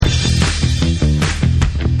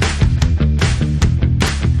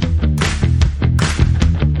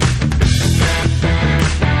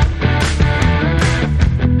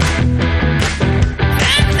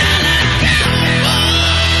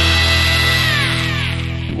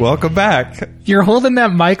Welcome back. You're holding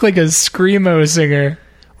that mic like a screamo singer.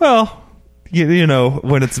 Well, you know,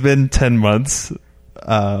 when it's been 10 months,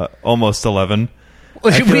 almost 11.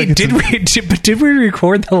 Wait, did we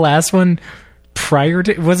record the last one prior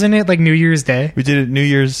to... Wasn't it like New Year's Day? We did it New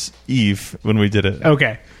Year's Eve when we did it.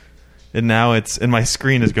 Okay. And now and my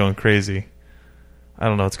screen is going crazy. I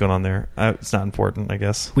don't know what's going on there. It's not important, I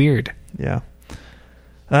guess. Weird. Yeah.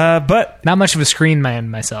 But... Not much of a screen man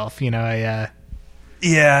myself, you know,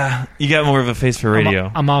 Yeah, you got more of a face for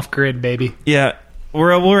radio. I'm off grid, baby. Yeah,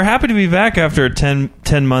 we're happy to be back after a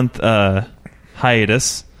 10-month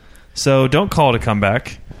hiatus. So don't call it a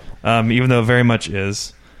comeback, even though it very much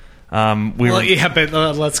is. But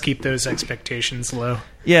let's keep those expectations low.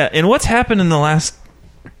 Yeah, and what's happened in the last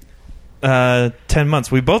 10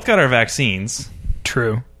 months? We both got our vaccines.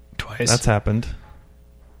 True. Twice. That's happened.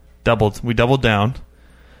 We doubled down.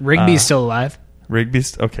 Rigby's still alive.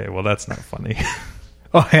 Rigby's... Okay, well, that's not funny.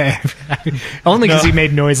 Oh, hey. Only because he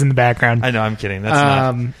made noise in the background. I know, I'm kidding. That's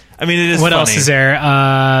not... I mean, it is what funny. else is there?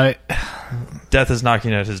 Death is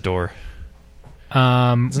knocking at his door.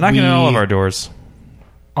 It's knocking at all of our doors.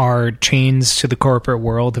 Our chains to the corporate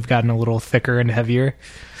world have gotten a little thicker and heavier.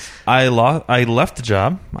 I left the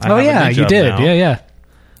job. You did. Now. Yeah.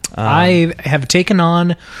 I have taken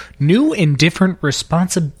on new and different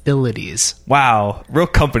responsibilities. Wow, real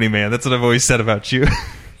company man. That's what I've always said about you.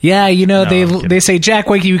 Yeah, you know, they say, Jack,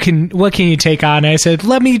 what can you take on? I said,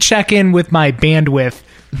 let me check in with my bandwidth.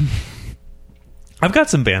 I've got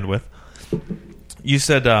some bandwidth. You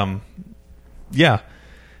said, yeah.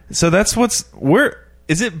 So that's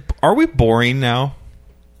are we boring now?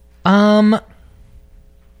 If am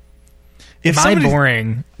I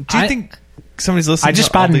boring? Do you think somebody's listening? I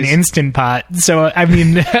just bought an Instant Pot, so I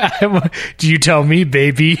mean, do you tell me,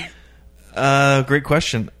 baby? Great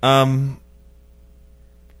question.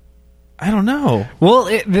 I don't know. Well,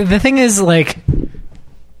 the thing is, like,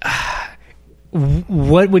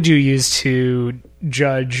 what would you use to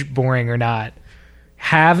judge boring or not?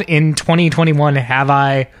 In 2021, have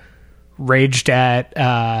I raged at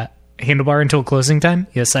Handlebar until closing time?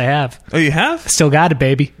 Yes, I have. Oh, you have? Still got it,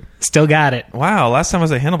 baby. Still got it. Wow, last time I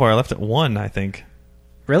was at Handlebar, I left at 1, I think.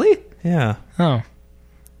 Really? Yeah. Oh.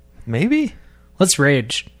 Maybe? Let's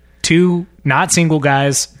rage. 2 not single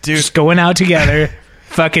guys, dude, just going out together,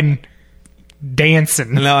 fucking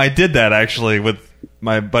dancing. No, I did that actually with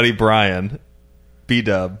my buddy Brian,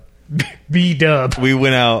 B-Dub. B-Dub. We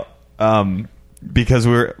went out because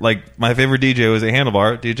we were like, my favorite DJ was at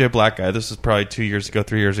Handlebar, DJ Black Guy. This was probably 3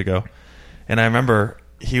 years ago. And I remember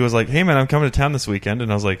he was like, hey man, I'm coming to town this weekend.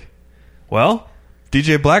 And I was like, well,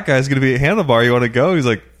 DJ Black Guy is going to be at Handlebar. You want to go? He's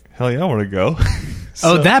like, hell yeah, I want to go.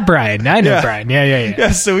 So, that Brian. I know Brian. Yeah.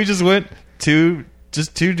 Yeah, so we just went two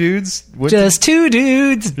dudes. Two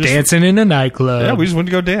dudes dancing in a nightclub. Yeah, we just went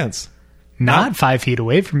to go dance. Not 5 feet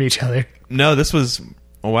away from each other. No, this was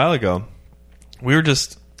a while ago. We were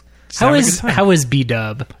just How is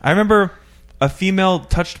B-Dub? I remember a female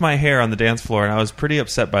touched my hair on the dance floor, and I was pretty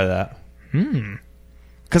upset by that.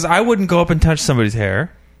 Because I wouldn't go up and touch somebody's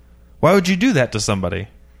hair. Why would you do that to somebody?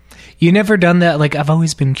 You never done that? Like, I've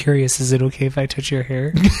always been curious. Is it okay if I touch your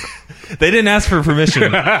hair? They didn't ask for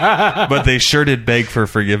permission, but they sure did beg for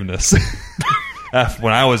forgiveness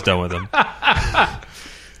when I was done with them.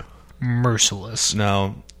 Merciless.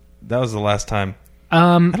 No, that was the last time.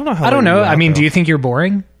 I don't know. I mean, do you think you're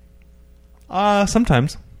boring?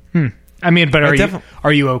 Sometimes. I mean, but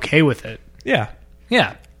are you okay with it? Yeah.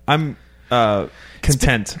 Yeah. I'm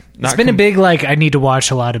content. It's been a big, like, I need to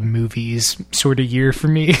watch a lot of movies sort of year for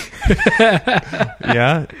me.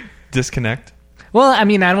 Yeah? Disconnect? Well, I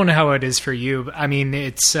mean, I don't know how it is for you. But I mean,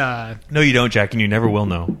 it's... No, you don't, Jack, and you never will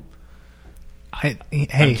know. Hey,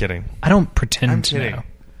 I'm kidding. I don't pretend to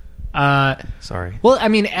know. Sorry. Well, I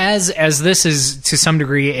mean, as this is, to some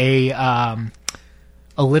degree, a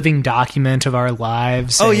living document of our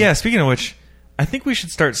lives. Oh, yeah. Speaking of which, I think we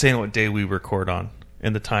should start saying what day we record on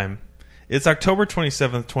and the time. It's October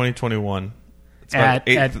 27th, 2021. It's at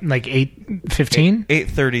like 8:15?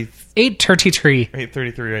 8:30. 8:33.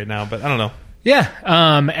 8:33 right now, but I don't know. Yeah.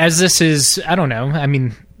 As this is, I don't know. I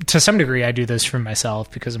mean, to some degree, I do this for myself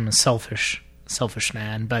because I'm a selfish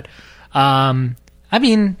man. But, I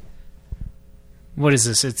mean, what is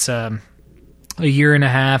this? It's a year and a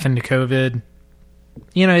half into COVID.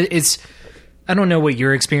 You know, I don't know what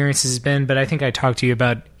your experience has been, but I think I talked to you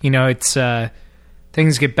about, you know, it's...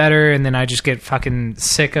 things get better, and then I just get fucking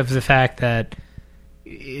sick of the fact that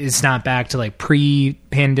it's not back to like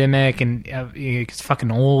pre-pandemic, and it's fucking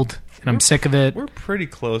old, and I'm sick of it. We're pretty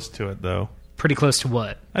close to it, though. Pretty close to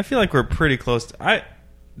what? I feel like we're pretty close.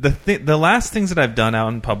 The last things that I've done out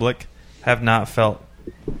in public have not felt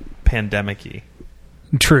pandemic-y.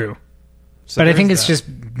 True. So But I think there's it's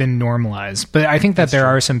that. just been normalized. But I think that That's there true.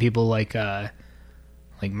 are some people like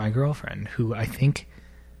my girlfriend who I think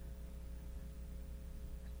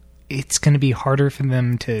it's going to be harder for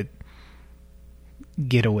them to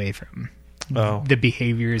get away from the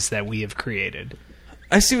behaviors that we have created.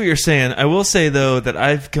 I see what you're saying. I will say though that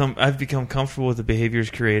I've become comfortable with the behaviors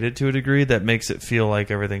created to a degree that makes it feel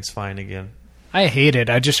like everything's fine again. I hate it.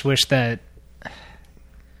 I just wish that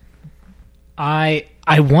I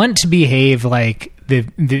want to behave like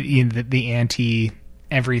the anti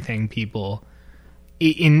everything people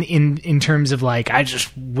in terms of like I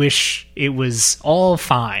just wish it was all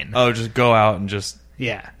fine. Oh, just go out and just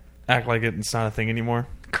Yeah, act like it's not a thing anymore.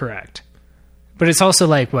 correct. But it's also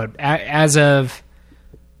like what as of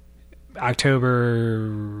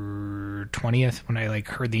October 20th when I like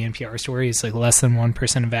heard the NPR story, it's like less than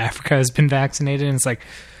 1% of Africa has been vaccinated, and it's like,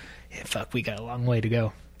 yeah, fuck, we got a long way to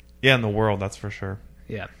go. Yeah, in the world, that's for sure.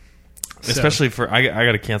 Yeah, Especially for I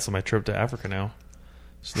got to cancel my trip to Africa now,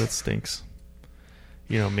 so that stinks.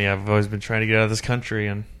 You know me, I've always been trying to get out of this country,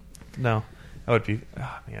 and no, that would be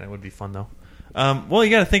it would be fun though. Well, you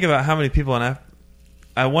got to think about how many people in Africa.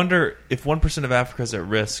 I wonder if 1% of Africa is at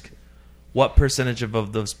risk. What percentage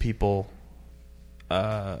of those people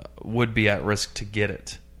would be at risk to get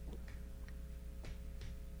it?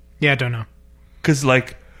 yeah, I don't know. Because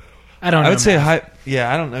like. I don't know. I would say a math. high.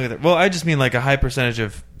 Yeah, I don't know either. Well, I just mean like a high percentage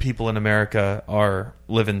of people in America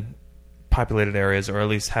live in populated areas, or at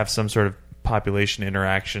least have some sort of population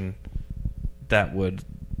interaction that would.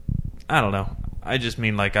 I don't know. I just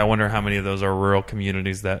mean like I wonder how many of those are rural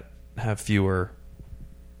communities that have fewer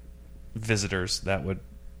visitors that would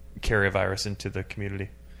carry a virus into the community.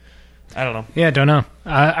 I don't know. Yeah, I don't know.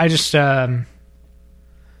 I just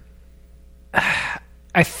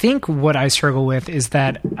I think what I struggle with is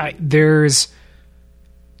that there's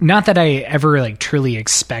not that I ever like truly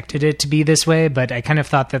expected it to be this way, but I kind of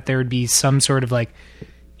thought that there would be some sort of like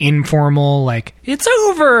informal like it's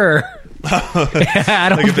over. I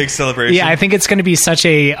don't, Like a big celebration. Yeah, I think it's going to be such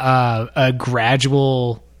a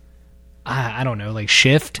gradual. I don't know, like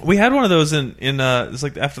shift. We had one of those in it's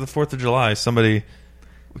like after the 4th of July. Somebody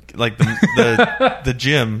like the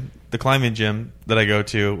gym, the climbing gym that I go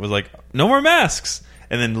to was like no more masks,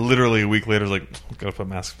 and then literally a week later was like gotta put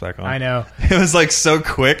masks back on. I know. It was like so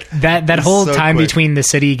quick. That It was whole so time quick. between the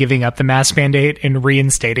city giving up the mask mandate and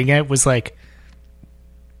reinstating it was like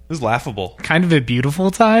It was laughable. kind of a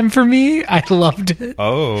beautiful time for me. I loved it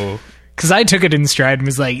Oh, because I took it in stride and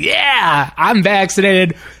was like, "Yeah, I'm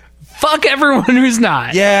vaccinated. Fuck everyone who's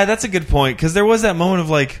not." yeah, that's a good point, because there was that moment of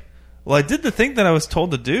like, well, I did the thing that I was told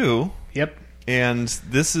to do, Yep. and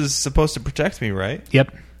this is supposed to protect me, right?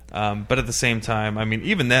 Yep. But at the same time, I mean,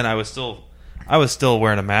 even then, I was still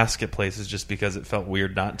wearing a mask at places just because it felt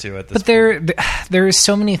weird not to. At this, But there are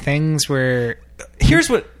so many things where here's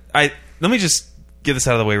what let me just get this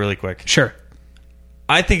out of the way really quick. sure.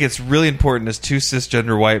 I think it's really important as two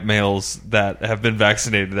cisgender white males that have been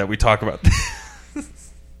vaccinated that we talk about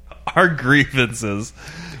our grievances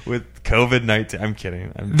with COVID-19. I'm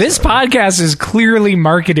kidding. This podcast is clearly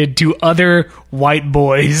marketed to other white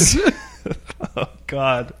boys. Oh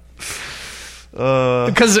God.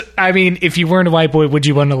 Because, I mean, if you weren't a white boy, would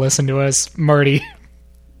you want to listen to us, Marty?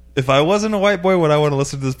 If I wasn't a white boy, would I want to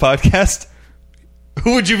listen to this podcast?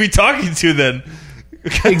 Who would you be talking to then?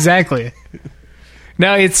 Exactly.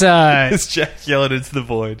 No, it's It's Jack yelling into the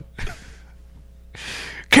void.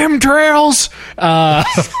 chemtrails.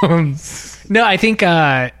 No, I think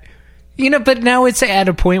but now it's at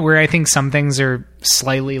a point where I think some things are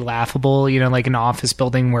slightly laughable. You know, like an office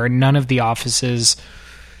building where none of the offices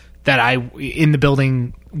in the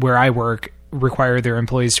building where I work require their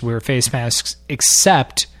employees to wear face masks,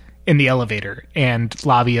 except in the elevator and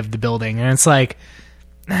lobby of the building. And it's like,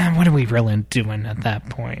 what are we really doing at that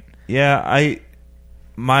point? Yeah,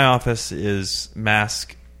 my office is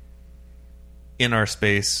mask in our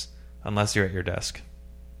space unless you're at your desk.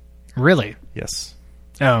 Really? Yes.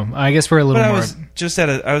 Oh, I guess we're a little But I more was just at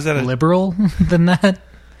a liberal than that.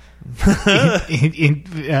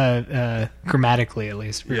 Grammatically, at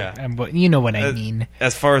least. Yeah. You know what I mean.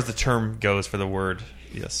 As far as the term goes for the word,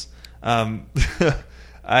 yes. I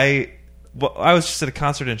was just at a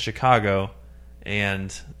concert in Chicago,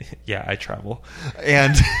 and yeah, I travel,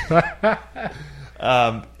 and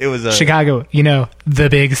it was a Chicago, the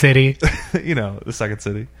big city. the second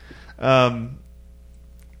city,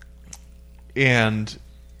 and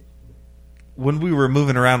when we were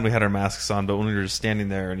moving around, we had our masks on, but when we were just standing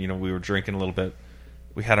there and we were drinking a little bit,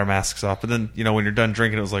 we had our masks off. But then when you're done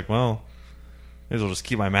drinking, it was like, well, maybe I'll just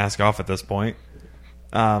keep my mask off at this point.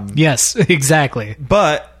 Yes, exactly.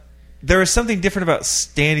 But there is something different about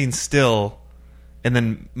standing still and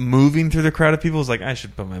then moving through the crowd of people. Is like, I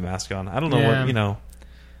should put my mask on. I don't know Yeah. what,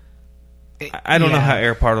 I don't know Yeah. how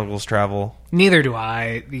air particles travel. Neither do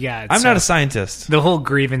I. Yeah, I'm not a scientist. the whole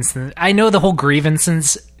grievance. I know the whole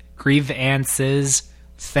grievances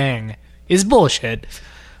thing is bullshit,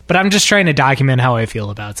 but I'm just trying to document how I feel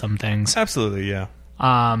about some things. Absolutely, yeah.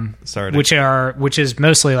 Sorry. Which is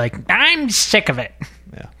mostly like, I'm sick of it,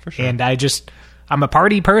 Yeah, for sure. and I'm a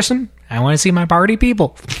party person. I want to see my party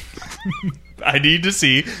people. I need to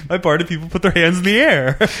see my party people put their hands in the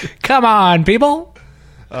air. Come on, people.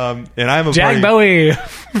 And I'm a Jack party... Bowie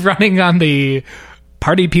running on the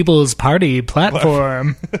Party People's Party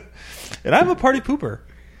platform. And I'm a party pooper.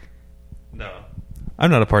 No. I'm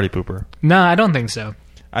not a party pooper. No, I don't think so.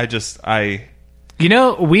 I You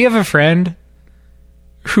know, we have a friend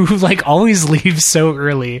who like always leaves so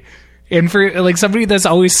early. And for like somebody that's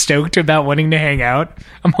always stoked about wanting to hang out,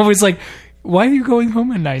 I'm always like, why are you going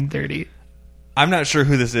home at 9:30? I'm not sure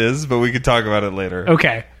who this is, but we could talk about it later.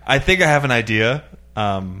 Okay. I think I have an idea.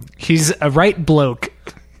 He's a right bloke.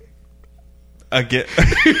 Again,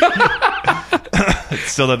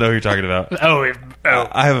 still don't know who you're talking about. Oh.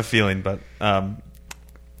 I have a feeling, but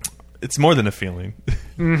it's more than a feeling.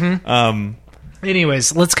 Mm-hmm.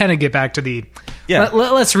 Anyways, let's kind of get back to the... Yeah.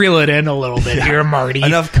 Let's reel it in a little bit here, Marty.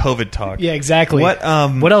 Enough COVID talk. Yeah, exactly. What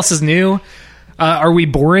else is new? Are we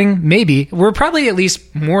boring? Maybe. We're probably at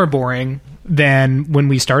least more boring than when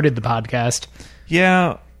we started the podcast.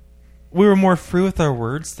 Yeah, we were more free with our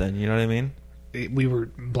words then. You know what I mean? We were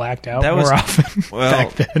blacked out That was- more often well,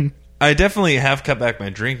 back then. I definitely have cut back my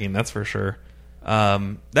drinking. That's for sure.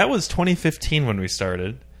 That was 2015 when we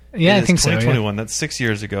started. Yeah, It I is think so. 2021. That's 6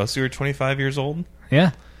 years ago. So you were 25 years old.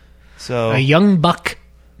 Yeah. So A young buck.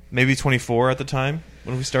 maybe 24 at the time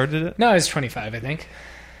when we started it. No, I was 25, I think.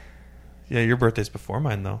 Yeah, your birthday's before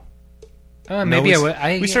mine though. Maybe No,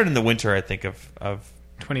 I would. we started in the winter, I think, of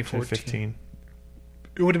 2014. 2015.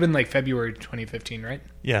 It would have been like February 2015, right?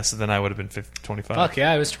 Yeah, so then I would have been 25. Fuck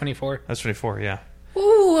yeah, I was 24. I was 24. Yeah.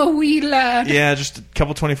 Ooh, a wee lad. Yeah, just a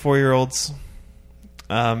couple 24-year-olds.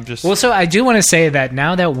 Just Well, so I do want to say that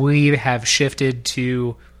now that we have shifted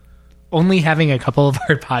to only having a couple of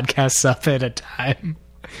our podcasts up at a time,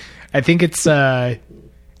 I think it's at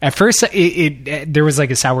first it there was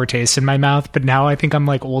like a sour taste in my mouth, but now I think I'm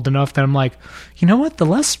like old enough that I'm like, you know what? The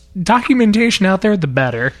less documentation out there, the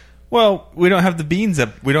better. well, we don't have the beans.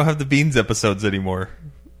 We don't have the beans episodes anymore.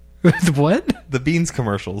 What? The beans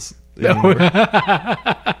commercials. Anymore.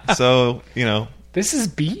 So This is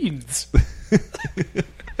beans. do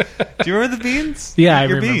you remember the beans? Yeah, Eat I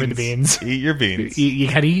your remember the beans. Eat your beans. You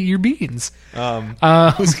gotta eat your beans.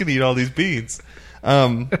 Who's gonna eat all these beans?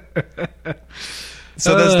 So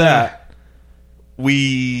there's that.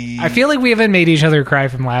 I feel like we haven't made each other cry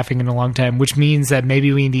from laughing in a long time, which means that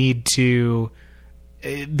maybe we need to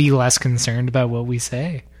be less concerned about what we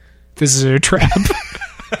say. This is a trap.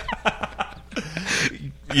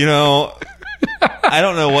 I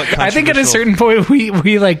don't know what. I think at a certain point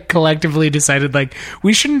we like collectively decided like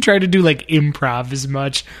we shouldn't try to do like improv as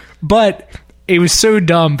much, but it was so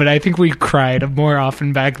dumb. But I think we cried more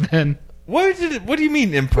often back then. What do you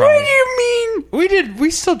mean improv? What do you mean?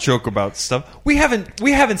 We still joke about stuff. We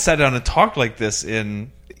haven't sat down and talked like this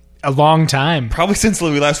in A long time. probably since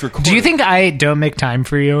we last recorded. Do you think I don't make time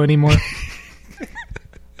for you anymore?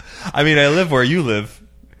 I mean, I live where you live.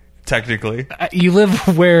 Technically, You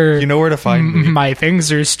live where you know where to find me. my things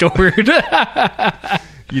are stored.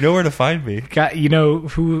 You know where to find me. God, you know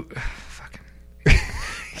who? Fucking.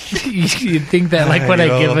 You'd think that, like, when I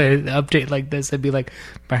give an update like this, I'd be like,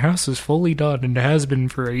 "My house is fully done and has been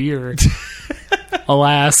for a year."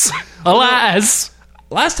 Alas, alas.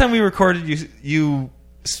 Last time we recorded, you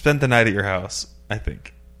spent the night at your house. I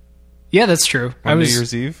think Yeah, that's true. on New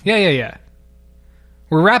Year's Eve. Yeah.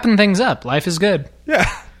 We're wrapping things up. Life is good. Yeah.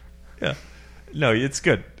 No, it's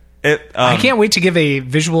good. I can't wait to give a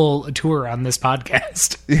visual tour on this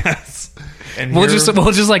podcast. Yes, and We'll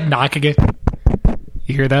just like knock again.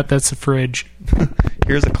 You hear that? That's the fridge.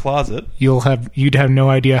 here's a closet. You'd have no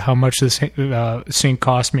idea how much this sink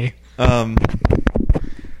cost me.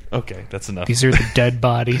 Okay, that's enough. These are the dead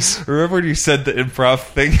bodies. Remember when you said the improv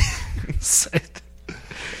thing?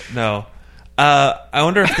 No. I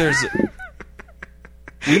wonder if there's.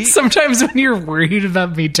 Sometimes when you're worried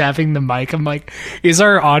about me tapping the mic, I'm like, is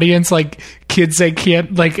our audience like kids that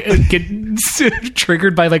can't like get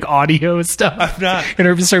triggered by like audio stuff? I'm not. And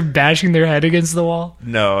are just start bashing their head against the wall?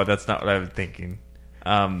 No, that's not what I was thinking.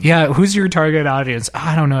 Yeah, who's your target audience?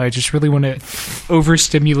 I don't know. I just really want to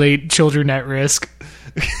overstimulate children at risk.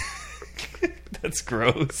 That's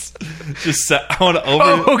gross. I want to over.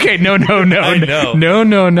 Oh, okay. No. I know. No.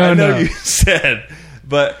 I know you said,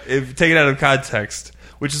 but if take it out of context,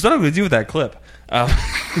 which is what I'm going to do with that clip.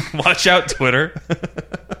 Watch out, Twitter.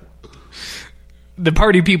 The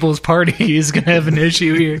party people's party is going to have an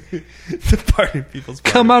issue here. The party people's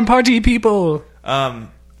party. Come on, party people.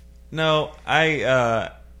 No,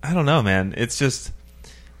 I don't know, man. It's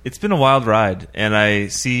been a wild ride, and I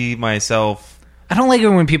see myself. I don't like it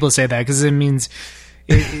when people say that because it means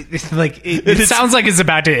it sounds like it's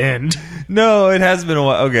about to end. No, it has been a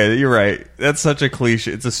while. Okay, you're right. That's such a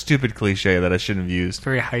cliche. It's a stupid cliche that I shouldn't have used.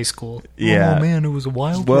 Very high school. Yeah. Oh man, it was a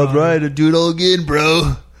wild ride. I'd do it all again,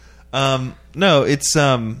 bro. No, it's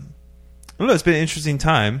I don't know. It's been an interesting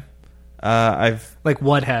time. What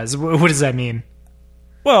does that mean?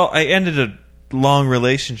 Well, I ended a long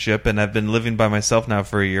relationship, and I've been living by myself now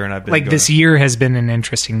for a year, and I've been this year has been an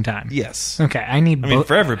interesting time. Yes. Okay, I mean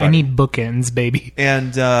for everybody. I need bookends, baby.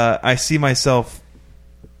 And I see myself.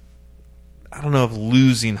 I don't know if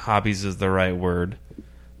losing hobbies is the right word,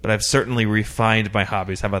 but I've certainly refined my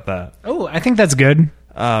hobbies. How about that? Oh, I think that's good.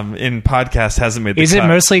 In podcast hasn't made the Is cut. it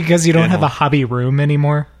mostly because you don't have a hobby room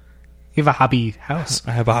anymore? You have a hobby house.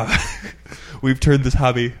 I have a. We've turned this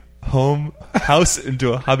hobby house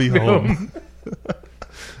into a hobby home.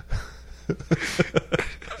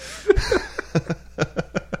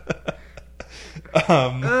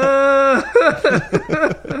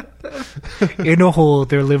 In a hole,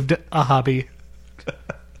 there lived a hobby.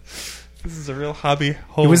 This is a real hobby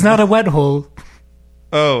hole. It was not a wet hole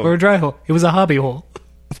or Oh, a dry hole. It was a hobby hole.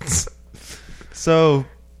 so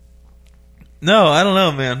no, I don't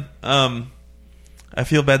know, man. I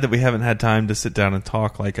feel bad that we haven't had time to sit down and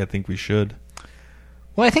talk like I think we should.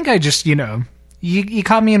 Well, I think I just, you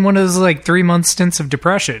caught me in one of those 3-month stints of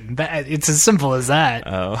depression. It's as simple as that.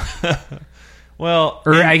 Oh, well,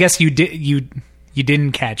 Or I guess you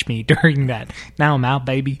didn't catch me during that. Now I'm out,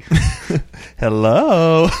 baby.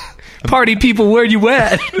 hello. Party people, where you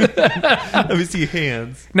at? Let me see your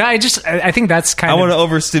hands. No, I think that's kind I of. want to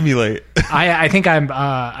overstimulate. I think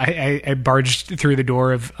I barged through the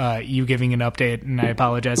door of you giving an update, and I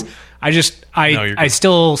apologize. I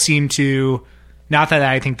still seem to, not that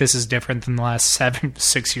I think this is different than the last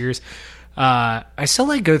 6 years. I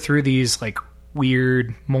still go through these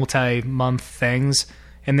weird multi-month things,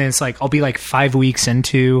 and then it's I'll be 5 weeks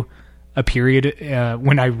into a period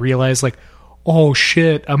when I realize oh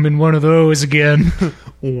shit, I'm in one of those again.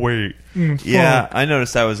 Wait. Yeah, I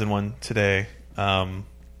noticed I was in one today. Not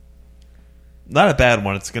a bad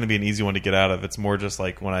one. It's going to be an easy one to get out of. It's more just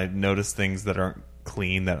when I notice things that aren't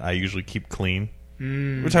clean that I usually keep clean.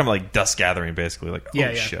 We're talking about dust gathering, basically.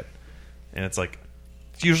 Shit. And it's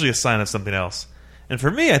it's usually a sign of something else. And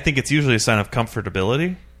for me, I think it's usually a sign of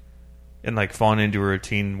comfortability and falling into a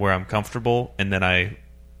routine where I'm comfortable, and then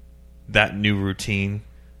that new routine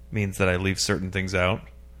means that I leave certain things out.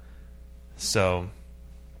 So,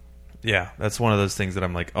 yeah, that's one of those things that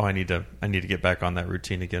I'm I need to get back on that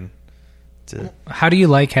routine again. How do you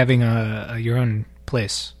like having your own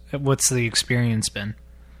place? What's the experience been?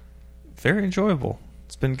 Very enjoyable.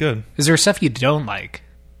 It's been good. Is there stuff you don't like?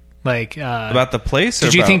 About the place?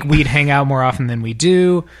 Did you think we'd hang out more often than we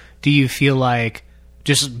do? Do you feel like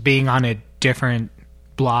just being on a different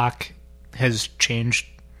block has changed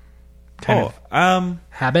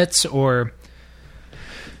habits? Or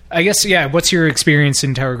I guess, what's your experience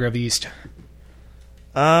in Tower Grove East?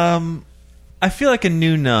 I feel like a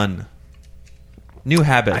new nun. New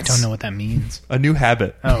habits. I don't know what that means. A new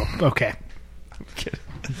habit. Oh, okay. I'm kidding.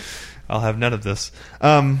 I'll have none of this.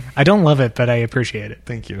 I don't love it, but I appreciate it.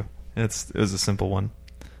 Thank you. It was a simple one.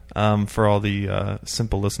 For all the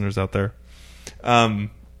simple listeners out there. What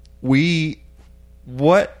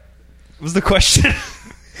was the question?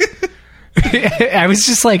 I was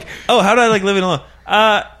just oh, how do I living alone?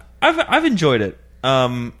 I've enjoyed it.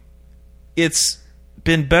 It's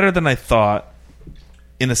been better than I thought,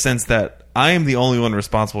 in a sense that I am the only one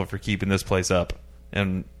responsible for keeping this place up,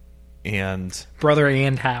 and brother,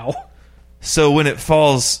 and how? So when it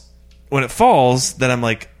falls, then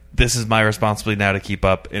I'm this is my responsibility now to keep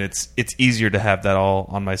up, and it's easier to have that all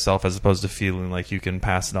on myself as opposed to feeling like you can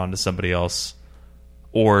pass it on to somebody else,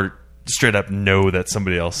 or straight up know that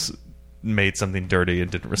somebody else made something dirty and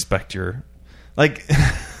didn't respect your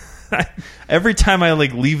every time I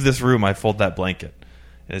leave this room, I fold that blanket,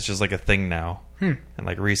 and it's just a thing now, and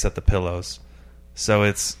reset the pillows. So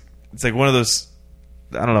it's one of those,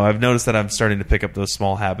 I don't know, I've noticed that I'm starting to pick up those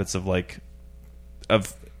small habits of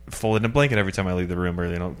of folding a blanket every time I leave the room,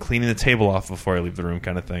 or cleaning the table off before I leave the room,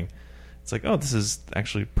 kind of thing. It's oh, this is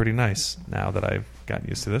actually pretty nice now that I've gotten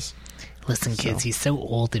used to this. Listen, kids, he's so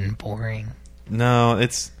old and boring. No,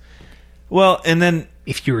 it's well, and then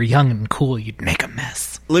If you were young and cool, you'd make a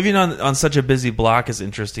mess. living on such a busy block is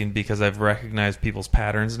interesting because I've recognized people's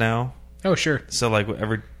patterns now. Oh, sure. So like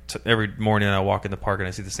every morning I walk in the park and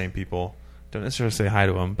I see the same people. Don't necessarily say hi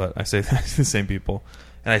to them, but I see the same people,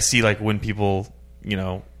 and I see like when people, you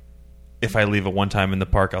know, if I leave at one time in the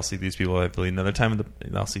park, I'll see these people. If I leave another time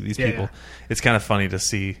I'll see these people. Yeah. It's kind of funny to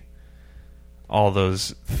see all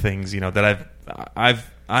those things, you know, that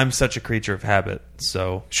I'm such a creature of habit.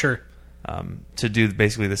 So Sure. to do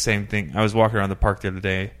basically the same thing. I was walking around the park the other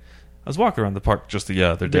day. I was walking around the park just the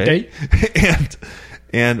other day,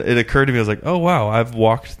 and it occurred to me, I was like, oh wow, I've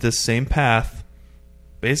walked this same path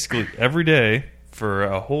basically every day for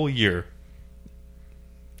a whole year.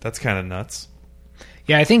 That's kind of nuts.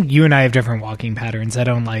 Yeah, I think you and I have different walking patterns. I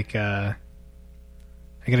don't like... I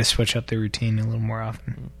gotta switch up the routine a little more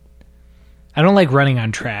often. I don't like running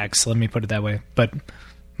on tracks, let me put it that way. But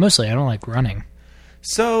mostly, I don't like running.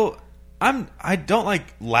 So I don't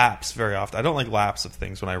like laps very often. I don't like laps of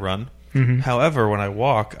things when I run. Mm-hmm. However, when I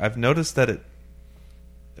walk, I've noticed that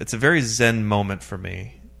it's a very zen moment for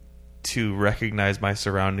me to recognize my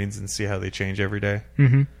surroundings and see how they change every day.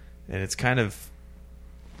 Mm-hmm. And it's kind of...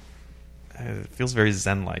 it feels very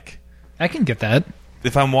zen-like. I can get that.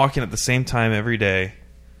 If I'm walking at the same time every day,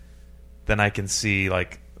 then I can see,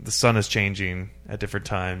 like, the sun is changing at different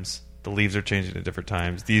times. The leaves are changing at different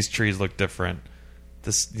times. These trees look different.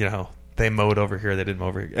 This, you know, they mowed over here, they didn't mow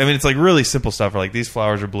over here. I mean, it's like really simple stuff. Like, these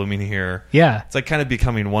flowers are blooming here. Yeah. It's like kind of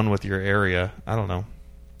becoming one with your area. I don't know.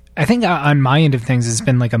 I think on my end of things, it's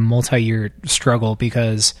been like a multi-year struggle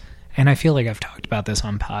because, and I feel like I've talked about this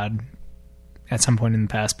on pod at some point in the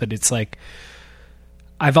past, but it's like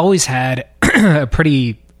I've always had a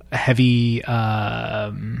pretty heavy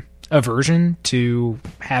aversion to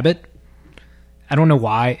habit. I don't know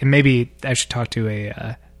why, and maybe I should talk to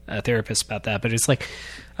a therapist about that, but it's like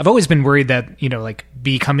I've always been worried that, you know, like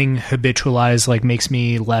becoming habitualized like makes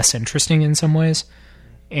me less interesting in some ways.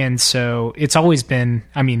 And so it's always been,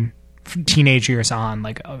 I mean, from teenage years on,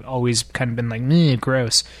 like always kind of been like, meh,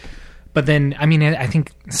 gross. But then, I mean, I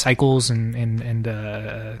think cycles and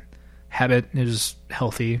habit is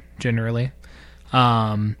healthy generally.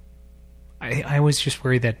 I was just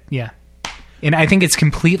worried that, yeah. And I think it's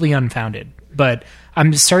completely unfounded. But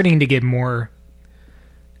I'm starting to get more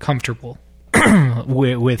comfortable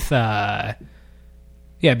with becoming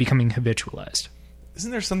habitualized.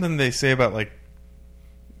 Isn't there something they say about, like,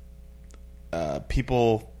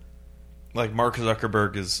 people like Mark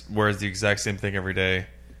Zuckerberg wears the exact same thing every day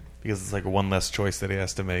because it's like one less choice that he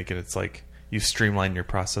has to make, and it's like you streamline your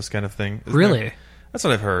process kind of thing. Really? That's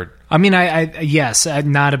what I've heard. I mean, yes,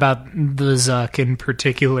 not about the Zuck in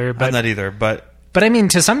particular, but I'm not either. But I mean,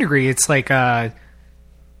 to some degree, it's like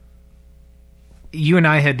you and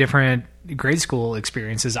I had different grade school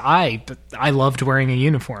experiences. I loved wearing a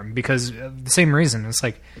uniform because the same reason. It's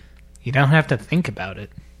like you don't have to think about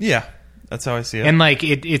it. Yeah. That's how I see it. And like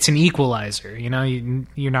it's an equalizer, you know.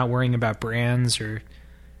 You're not worrying about brands or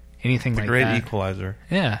anything like that. Great equalizer.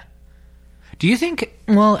 Yeah. Do you think?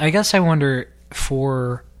 Well, I guess I wonder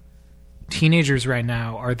for teenagers right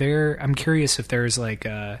now. I'm curious if there's like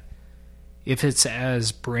if it's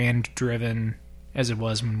as brand driven as it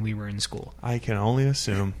was when we were in school. I can only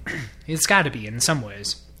assume. It's got to be in some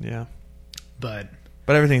ways. Yeah. But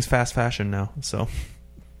everything's fast fashion now, so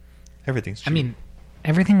everything's cheap. I mean,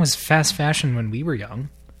 everything was fast fashion when we were young.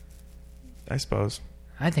 I suppose.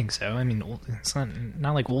 I think so. I mean, it's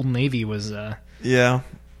not like Old Navy was. Yeah.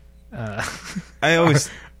 I always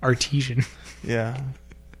artesian. Yeah.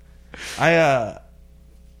 I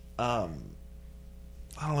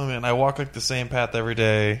don't know, man. I walk like the same path every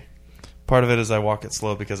day. Part of it is I walk it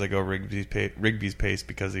slow because I go Rigby's pace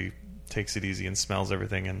because he takes it easy and smells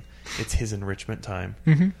everything, and it's his enrichment time.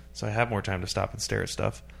 Mm-hmm. So I have more time to stop and stare at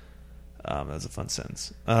stuff. That's a fun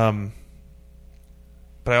sentence. But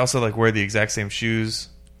I also like wear the exact same shoes.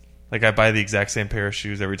 Like I buy the exact same pair of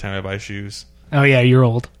shoes every time I buy shoes. Oh yeah, you're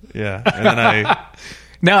old. Yeah, and then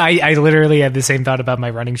No, I literally had the same thought about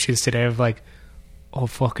my running shoes today. Of like, oh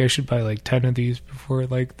fuck, I should buy like 10 of these before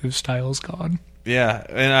like the style's gone. Yeah,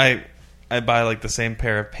 and I buy like the same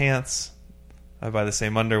pair of pants. I buy the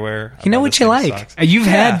same underwear. You know what you like. Socks. You've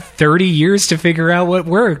had 30 years to figure out what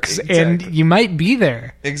works, Exactly. and you might be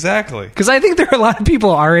there. Exactly. Because I think there are a lot of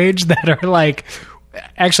people our age that are like,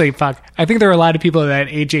 actually, fuck. I think there are a lot of people that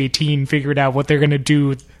age 18 figured out what they're going to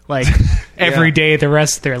do like every day the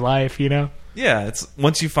rest of their life, you know? Yeah, it's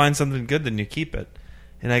once you find something good, then you keep it.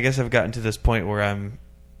 And I guess I've gotten to this point where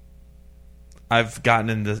I've gotten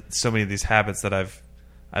into so many of these habits that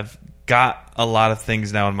I've got a lot of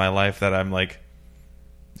things now in my life that I'm like,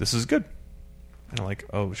 this is good. And I'm like,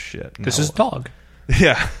 oh shit. This no. is dog.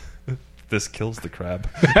 Yeah. This kills the crab.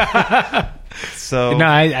 So No,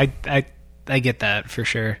 I get that for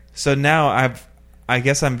sure. So now I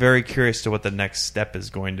guess I'm very curious to what the next step is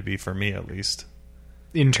going to be for me, at least.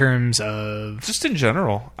 In terms of Just in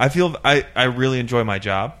general. I feel I really enjoy my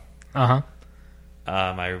job. uh-huh.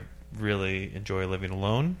 I really enjoy living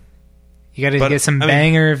alone. You got to But, get some I mean-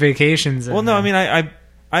 banger vacations in Well, no, there. I mean,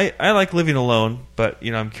 I like living alone, but,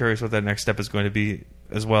 I'm curious what that next step is going to be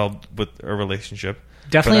as well with a relationship.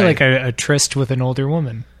 Definitely But like a tryst with an older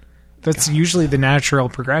woman. That's usually the natural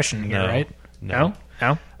progression here, No. right? No.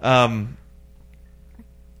 No? I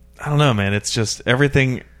don't know, man. It's just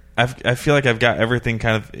everything. I feel like I've got everything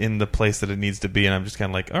kind of in the place that it needs to be, and I'm just kind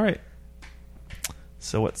of like, all right.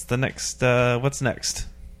 So what's the next? What's next?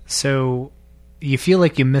 So you feel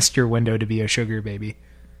like you missed your window to be a sugar baby.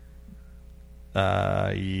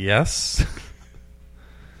 Yes.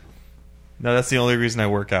 No, that's the only reason I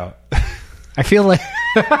work out. I feel like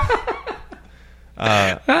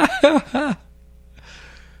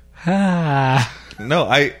No,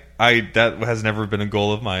 I that has never been a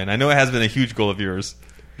goal of mine. I know it has been a huge goal of yours,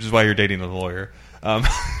 which is why you're dating a lawyer.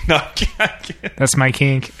 No, I can't. that's my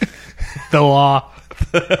kink. The law.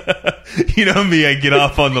 You know me, I get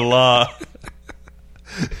off on the law.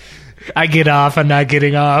 I get off, I'm not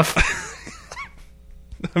getting off.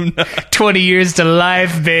 I'm not. 20 years to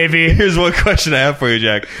life, baby. Here's one question I have for you,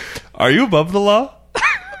 Jack. Are you above the law? I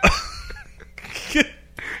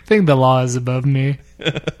think the law is above me.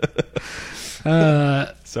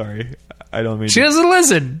 Sorry, I don't mean. She doesn't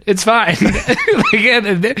listen. It's fine.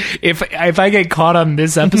 Like, if I get caught on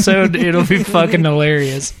this episode, it'll be fucking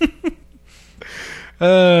hilarious.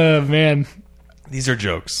 Oh man, These are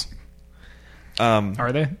jokes.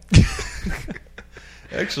 are they?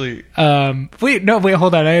 Actually, Wait,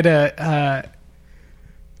 hold on. I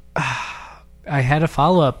had a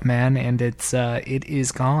follow up, man, and it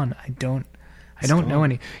is gone. I don't know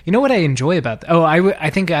any. You know what I enjoy about that? Oh, I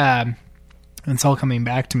think it's all coming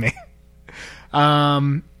back to me.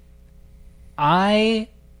 I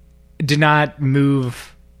did not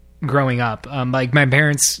move growing up. Like my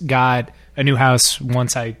parents got a new house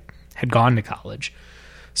once I had gone to college,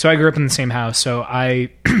 so I grew up in the same house. So I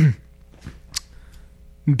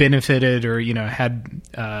benefited, or had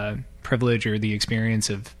privilege or the experience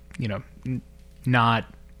of not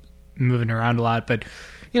moving around a lot, but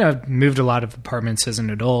I've moved a lot of apartments as an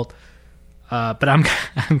adult. But I'm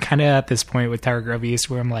kind of at this point with Tower Grove East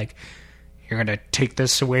where I'm like, you're gonna take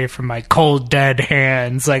this away from my cold dead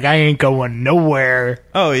hands. Like I ain't going nowhere.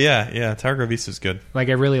 oh yeah, Tower Grove East is good. Like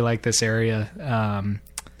I really like this area.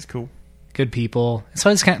 It's cool. Good people. So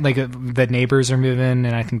it's kind of like the neighbors are moving,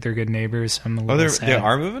 and I think they're good neighbors. I'm a little sad. They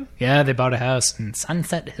are moving. Yeah, they bought a house in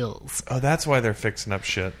Sunset Hills. Oh, that's why they're fixing up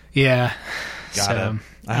shit. Yeah, Got it.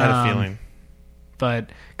 I had a feeling. but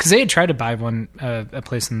because they had tried to buy a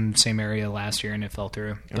place in the same area last year and it fell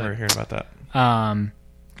through. I remember hearing about that.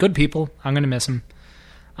 Good people. I'm gonna miss them.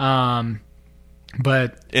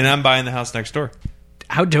 But And I'm buying the house next door.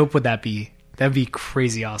 how dope would that be? That'd be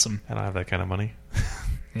crazy awesome. I don't have that kind of money.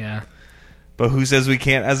 Yeah, But who says we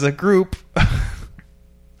can't as a group?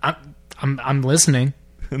 I'm listening.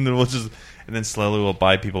 And then slowly we'll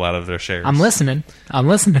buy people out of their shares. I'm listening.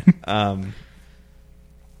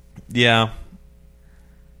 Yeah.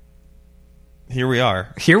 Here we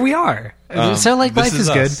are. Here we are. So like this life is is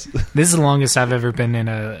us. good. This is the longest I've ever been in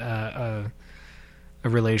a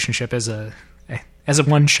relationship as a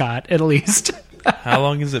one shot at least. How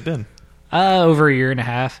long has it been? Over a year and a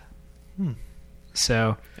half.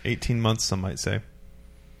 So 18 months, some might say.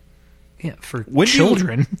 yeah, for When do you-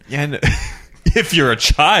 children, And if you're a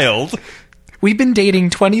child, we've been dating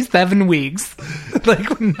 27 weeks.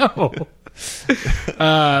 Like no.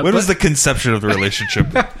 when was the conception of the relationship?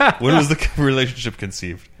 When was the relationship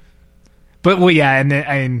conceived? But well, yeah,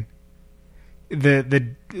 and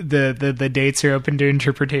the dates are open to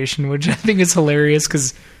interpretation, which I think is hilarious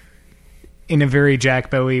because, in a very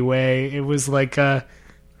Jack Bowie way, it was like like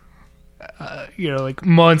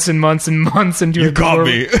months and months and months into You it got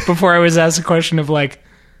me. before I was asked a question of like,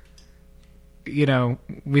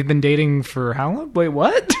 we've been dating for how long? Wait,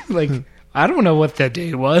 what? Like, I don't know what that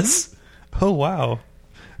date was. Oh, wow.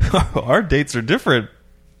 Our dates are different.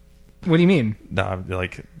 What do you mean? No,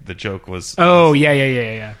 like the joke was. Oh,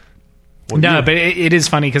 yeah. Well, No, you- but it is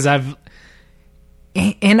funny because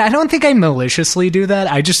and I don't think I maliciously do that.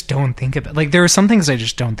 I just don't think about, like, there are some things I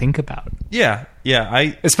just don't think about. Yeah.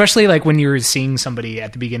 Especially like when you're seeing somebody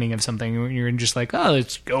at the beginning of something and you're just like, oh,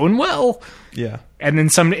 it's going well. Yeah. And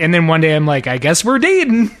then one day I'm like, I guess we're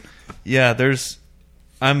dating. Yeah,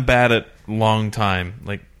 I'm bad at long time.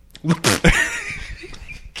 Like,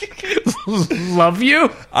 Love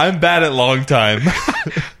you? I'm bad at long time.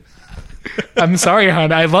 I'm sorry,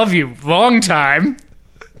 hon. I love you. Long time.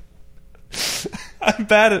 I'm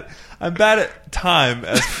bad at time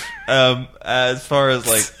as far as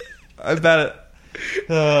like I'm bad at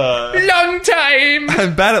Long time.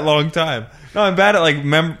 I'm bad at long time. No, I'm bad at like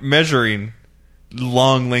measuring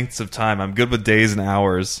long lengths of time. I'm good with days and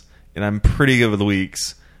hours, and I'm pretty good with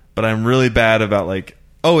weeks. But I'm really bad about like,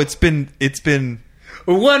 oh, it's been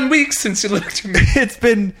 1 week since you looked at me.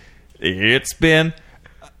 it's been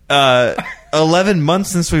 11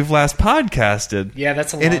 months since we've last podcasted. Yeah,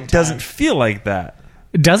 that's a long and it time. doesn't feel like that.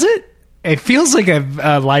 Does it? It feels like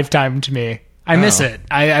a lifetime to me. I miss it.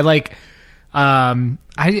 I like. I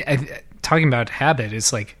talking about habit.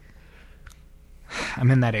 It's like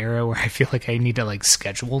I'm in that era where I feel like I need to like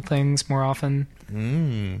schedule things more often.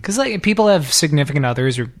 Because like people have significant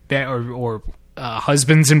others or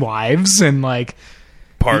husbands and wives, and like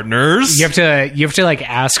Partners. you have to like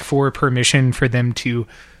ask for permission for them to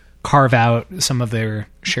carve out some of their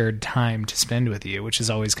shared time to spend with you, which is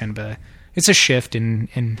always kind of it's a shift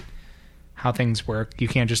in how things work. You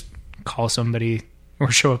can't just call somebody or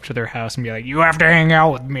show up to their house and be like, you have to hang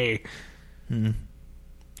out with me.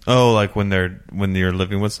 Oh, like when you're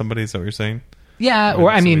living with somebody, is that what you're saying? Yeah, or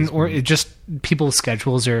I mean, or it just people's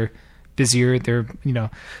schedules are busier. They're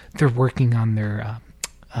they're working on their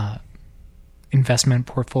investment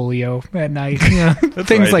portfolio at night.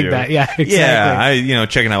 Things like that. Yeah, exactly. Yeah,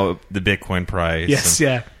 checking out the Bitcoin price. Yes,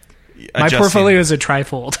 yeah. My portfolio is a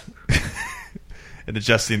trifold. And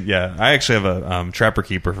adjusting, yeah. I actually have a Trapper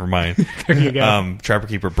Keeper for mine. There you go. Trapper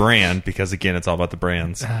Keeper brand, because again, it's all about the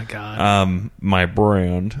brands. Oh God. My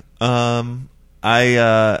brand. That's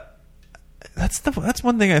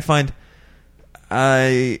one thing I find.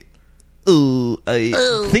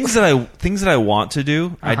 Things that I want to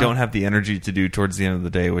do, I don't have the energy to do towards the end of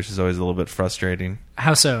the day, which is always a little bit frustrating.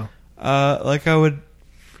 How so? Like I would,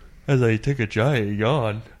 as I take a giant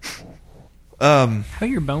yawn. How are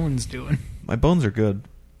your bones doing? My bones are good,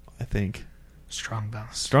 I think. Strong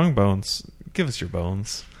bones. Strong bones. Give us your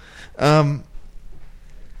bones. No,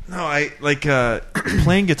 I like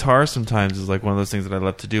playing guitar sometimes is like one of those things that I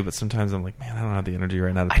love to do, but sometimes I'm like, man, I don't have the energy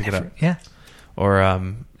right now to pick it up. Yeah. Or I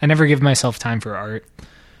never give myself time for art.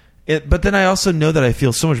 But then I also know that I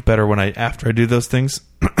feel so much better after I do those things.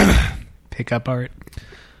 Pick up art.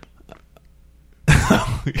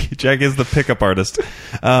 Jack is the pickup artist.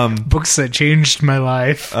 Books that changed my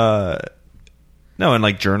life. No, and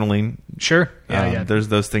like journaling. Sure. Yeah. There's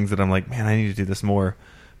those things that I'm like, man, I need to do this more.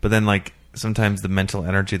 But then like sometimes the mental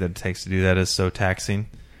energy that it takes to do that is so taxing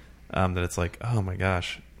that it's like, oh my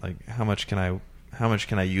gosh, like how much can I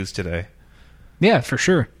use today? Yeah, for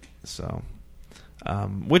sure. So,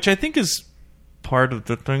 which I think is part of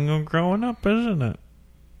the thing of growing up, isn't it?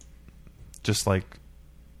 Just like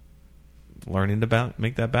learning to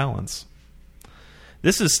make that balance.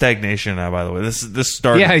 This is stagnation now, by the way. This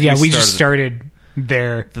started. Yeah. We just started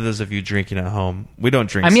there. For those of you drinking at home, we don't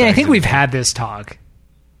drink. I mean, I think we've anymore. had this talk.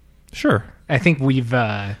 Sure. I think we've.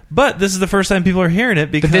 But this is the first time people are hearing it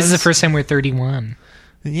because. But this is the first time we're 31.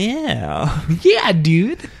 Yeah. Yeah,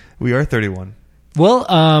 dude. We are 31. Well,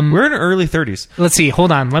 we're in our early 30s. Let's see.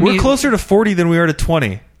 Hold on. We're closer to 40 than we are to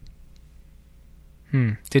 20.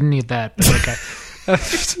 Didn't need that. Okay.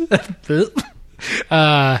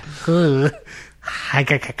 I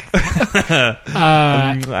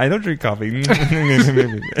don't drink coffee.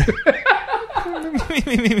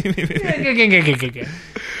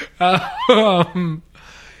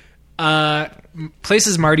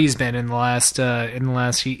 Places Marty's been in the last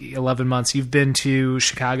 11 months. You've been to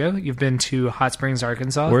Chicago. You've been to Hot Springs,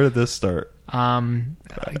 Arkansas. Where did this start?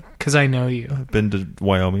 Because I know you. I've been to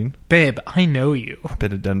Wyoming. Babe, I know you. I've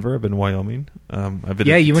been to Denver. I've been to Wyoming. I've been.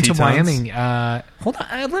 Yeah, to you went to Tetons. Wyoming. Hold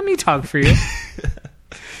on, let me talk for you.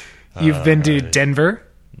 You've been to Denver.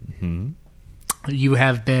 Mm-hmm. You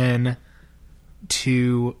have been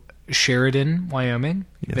to Sheridan, Wyoming.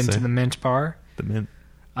 You've been to the Mint Bar. The Mint.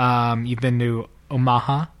 You've been to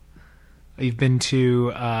Omaha. You've been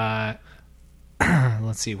to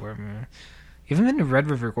let's see where. You haven't been to Red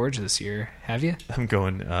River Gorge this year, have you? I'm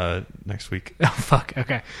going next week. Oh fuck!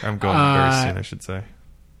 Okay, I'm going very soon, I should say.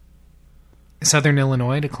 Southern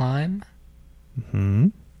Illinois to climb. Hmm.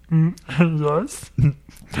 Yes.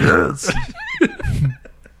 Yes.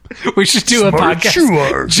 We should do a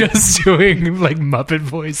podcast just doing like Muppet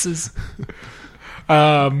voices.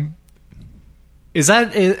 Is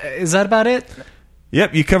that about it?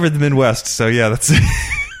 Yep, you covered the Midwest, so yeah, that's it.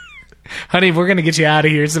 Honey, we're gonna get you out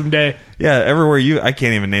of here someday. Yeah, everywhere I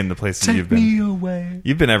can't even name the places you've been. Take me everywhere.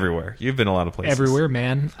 You've been everywhere. You've been a lot of places. Everywhere,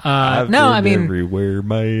 man. Everywhere,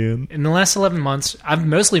 man. In the last 11 months, I've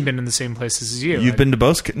mostly been in the same places as you. You've been to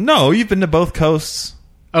both... No, you've been to both coasts.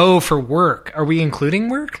 Oh, for work. Are we including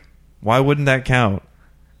work? Why wouldn't that count?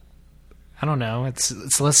 I don't know.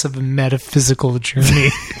 It's less of a metaphysical journey.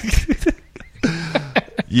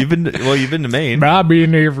 You've been to Maine. I've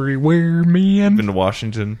been everywhere, man. You've been to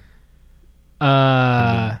Washington.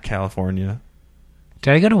 California.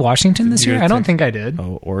 Did I go to Washington this year? I don't think I did.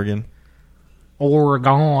 Oh, Oregon.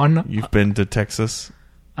 Oregon. You've been to Texas.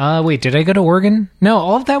 Wait, did I go to Oregon? No,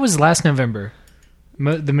 all of that was last November.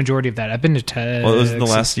 The majority of that. I've been to Texas. Well, it was in the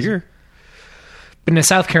last year. Been to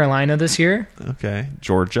South Carolina this year. Okay.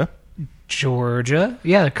 Georgia.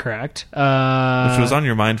 Yeah, correct. Which was on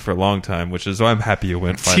your mind for a long time, which is why I'm happy you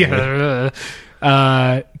went finally.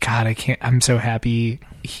 God, I can't. I'm so happy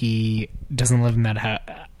he doesn't live in that house.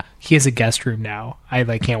 He has a guest room now.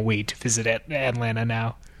 I can't wait to visit Atlanta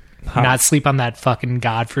now. Huh. Not sleep on that fucking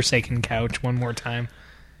godforsaken couch one more time.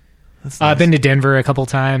 That's nice. I've been to Denver a couple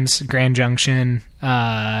times, Grand Junction,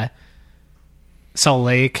 Salt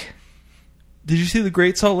Lake. Did you see the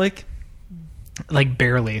Great Salt Lake?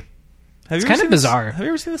 Barely. It's kind of bizarre. Have you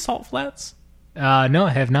ever seen the Salt Flats? No,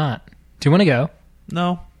 I have not. Do you want to go?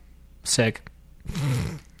 No. Sick.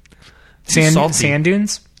 Salty. Sand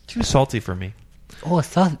dunes? Too salty for me. Oh, I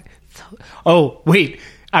thought... Oh, wait.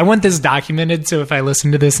 I want this documented, so if I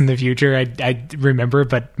listen to this in the future, I remember,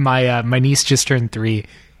 but my niece just turned 3,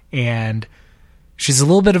 and she's a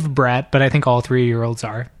little bit of a brat, but I think all 3-year-olds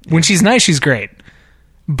are. When she's nice, she's great.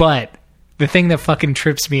 But the thing that fucking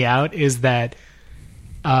trips me out is that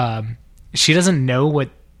she doesn't know what,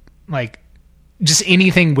 just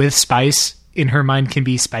anything with spice in her mind can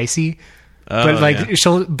be spicy.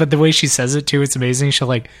 Oh, But the way she says it too, it's amazing.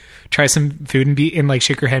 She'll try some food and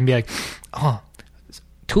shake her head and be like, "Oh,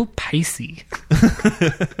 too spicy."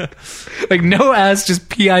 No ass, just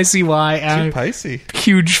PICY. Too spicy.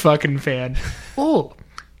 Huge fucking fan. Oh,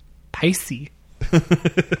 spicy.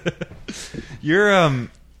 You're an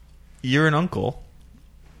uncle.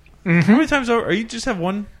 Mm-hmm. How many times over? Are you just have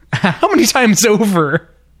one? How many times over?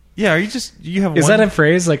 Yeah, you have one? Is that a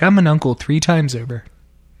phrase? I'm an uncle 3 times over.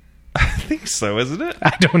 I think so, isn't it?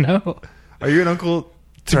 I don't know. Are you an uncle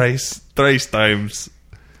thrice times?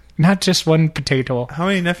 Not just one potato. How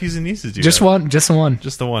many nephews and nieces do you have? Just one.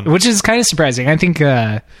 Just the one. Which is kind of surprising. I think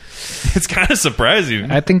it's kind of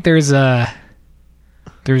surprising. I think there's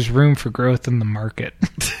room for growth in the market.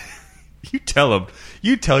 You tell them.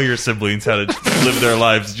 You tell your siblings how to live their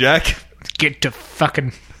lives, Jack. Get to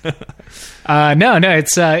fucking. No.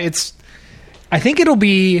 It's. I think it'll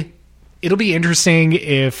be interesting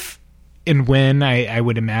if and when I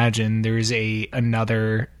would imagine there's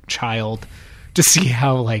another child to see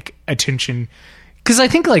how attention. Because I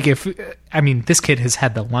think this kid has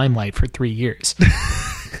had the limelight for 3 years.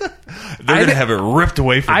 They're gonna have it ripped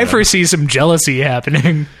away from them. I foresee some jealousy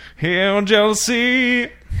happening. Hair jealousy.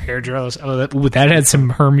 Hair jealous. Oh, that had some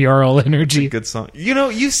Herm Jarl energy. Good song.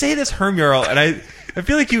 You say this Herm Jarl, and I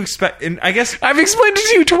feel like you expect, and I guess I've explained it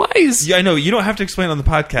to you twice. Yeah, I know. You don't have to explain it on the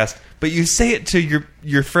podcast, but you say it to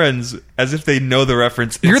your friends as if they know the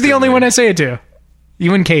reference. You're the only one I say it to.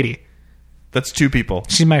 You and Katie. That's 2 people.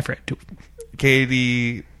 She's my friend.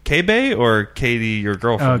 Katie K-Bay or Katie, your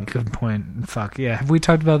girlfriend? Oh, good point. Fuck, yeah. Have we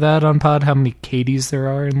talked about that on pod, how many Katies there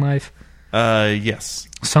are in life? Yes.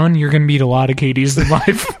 Son, you're going to meet a lot of Katies in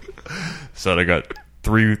life. Son, I got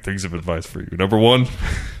 3 things of advice for you. Number 1,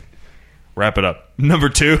 wrap it up. Number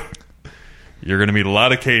 2, you're going to meet a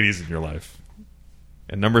lot of Katies in your life.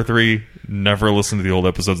 And number 3, never listen to the old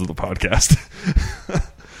episodes of the podcast.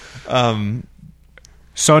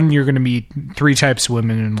 Son, you're going to meet 3 types of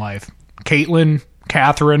women in life. Caitlin,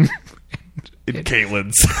 Catherine. And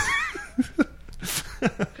Caitlin's.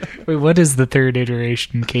 Wait, what is the 3rd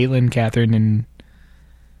iteration? Caitlin, Catherine, and...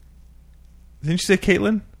 Didn't you say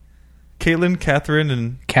Caitlin? Caitlin, Catherine,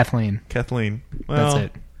 and... Kathleen. Well, that's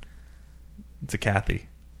it. It's a Kathy.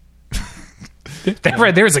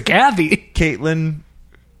 Right, there's a Kathy. Caitlin,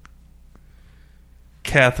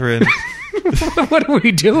 Catherine. What are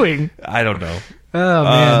we doing? I don't know. Oh,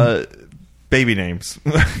 man. Baby names.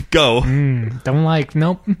 Go. Don't like.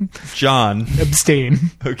 Nope. John. Abstain.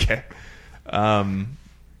 Okay.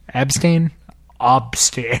 Abstain?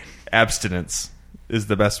 Abstain. Abstinence is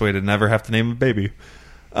the best way to never have to name a baby.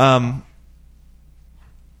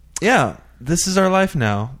 Yeah. This is our life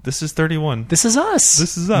now. This is 31. This is us.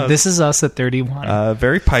 This is us. This is us at 31.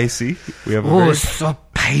 Very Pisces. We have so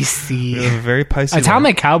Pisces. We have a very Pisces.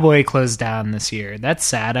 Atomic Cowboy closed down this year. That's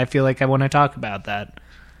sad. I feel like I want to talk about that.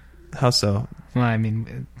 How so? Well, I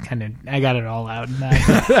mean, kind of, I got it all out. In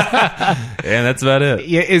that. And that's about it.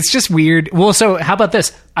 Yeah, it's just weird. Well, so how about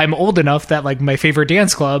this? I'm old enough that like my favorite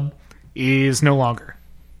dance club is no longer.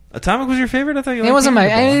 Atomic was your favorite? I thought you It wasn't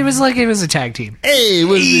it was like it was a tag team. Hey,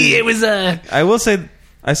 It was a. I will say,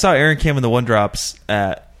 I saw Aaron Kim in the One Drops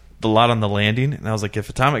at the lot on the landing, and I was like, if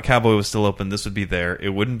Atomic Cowboy was still open, this would be there. It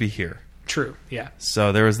wouldn't be here. True. Yeah.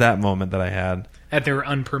 So there was that moment that I had. At their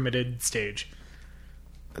unpermitted stage.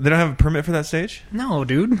 They don't have a permit for that stage? No,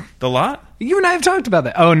 dude. The lot? You and I have talked about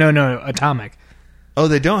that. Oh no, Atomic. Oh,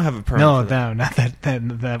 they don't have a permit. No, for that. not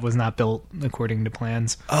that. That was not built according to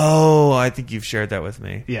plans. Oh, I think you've shared that with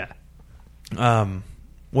me. Yeah.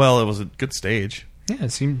 Well, it was a good stage. Yeah,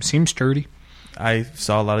 it seems sturdy. I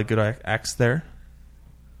saw a lot of good acts there.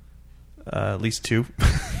 At least two.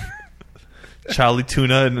 Charlie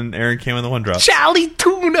Tuna and then Aaron came on the One Drop. Charlie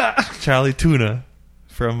Tuna. Charlie Tuna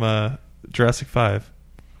from Jurassic 5.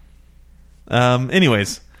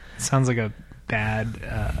 Anyways. Sounds like a bad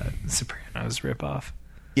Sopranos ripoff.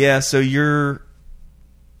 Yeah, so you're...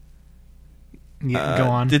 Yeah, go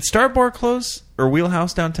on. Did Star Bar close? Or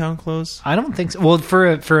Wheelhouse Downtown close? I don't think so. Well,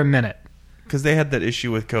 for a minute. Because they had that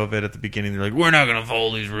issue with COVID at the beginning. They're like, we're not going to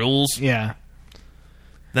follow these rules. Yeah.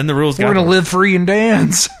 Then the rules got We're going to them. live free and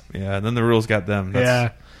dance. Yeah, then the rules got them.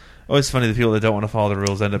 Yeah. Always funny the people that don't want to follow the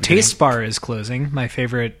rules end up Taste Bar is closing. My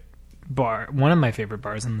favorite bar. One of my favorite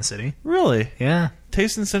bars in the city. Really? Yeah.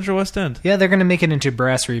 Taste in Central West End. Yeah, they're going to make it into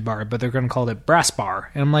Brasserie Bar, but they're going to call it Brass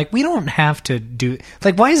Bar. And I'm like, we don't have to do...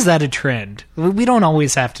 Like, why is that a trend? We don't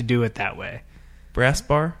always have to do it that way. Brass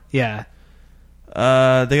Bar? Yeah. They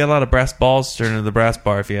got a lot of brass balls turned into the Brass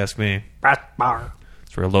Bar, if you ask me. Brass Bar.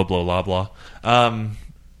 It's for a low blow, lob law.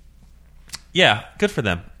 Yeah, good for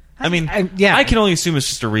them. I mean, I can only assume it's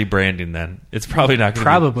just a rebranding then. It's probably not going to be...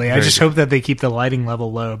 Probably. I just hope that they keep the lighting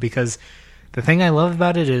level low, because the thing I love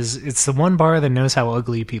about it is it's the one bar that knows how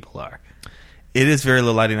ugly people are. It is very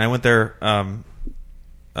low lighting. I went there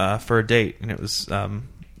for a date, and it was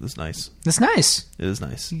nice. It's nice. It is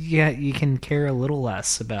nice. Yeah, you can care a little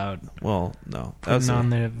less about Well, no. That putting was on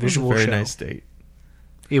the visual it was a very show. nice date.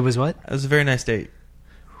 It was what? It was a very nice date.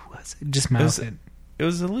 Was it? Just mouth it. It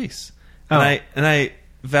was Elise. Oh. And I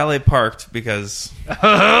valet parked because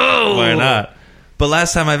Oh! why not? But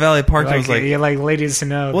last time I valet parked, I was like, you like ladies to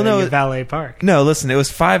know Well, that no, you valet park. no, listen, it was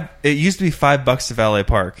 $5. It used to be $5 to valet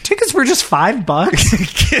park Tickets were just $5.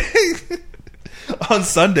 on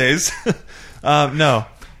Sundays. No,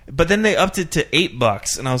 but then they upped it to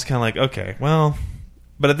 $8, and I was kind of like, okay, well.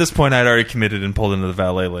 But at this point, I'd already committed and pulled into the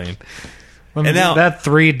valet lane. And now- that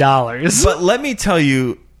 $3. But let me tell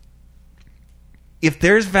you, if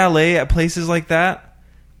there's valet at places like that,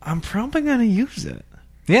 I'm probably going to use it.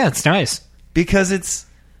 Yeah, it's nice. Because it's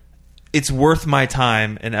worth my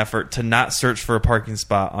time and effort to not search for a parking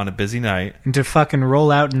spot on a busy night. And to fucking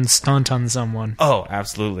roll out and stunt on someone. Oh,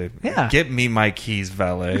 absolutely. Yeah. Get me my keys,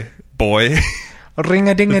 valet boy.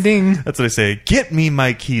 Ring-a-ding-a-ding. That's what I say. Get me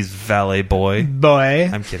my keys, valet boy. Boy.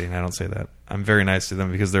 I'm kidding. I don't say that. I'm very nice to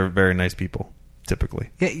them because they're very nice people, typically.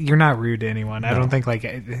 Yeah, you're not rude to anyone. I No. don't think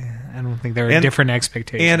there are different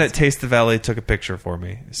expectations. And at Taste the Valet took a picture for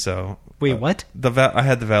me. So Wait, what? I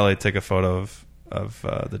had the valet take a photo of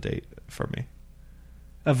the date for me.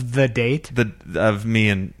 Of the date? Of me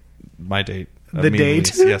and my date. Of The me and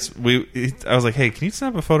date? Elise. Yes. I was like, hey, can you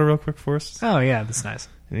snap a photo real quick for us? Oh, yeah, that's nice.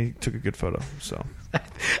 And he took a good photo. So,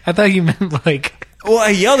 I thought you meant like... well,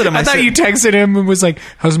 I yelled at him. I thought said, you texted him and was like,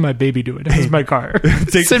 "How's my baby doing? How's my car?"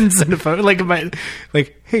 send a photo.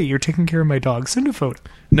 Like, hey, you're taking care of my dog. Send a photo.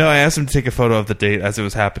 No, I asked him to take a photo of the date as it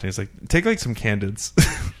was happening. He's like, take like some candids.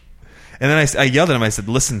 And then I yelled at him. I said,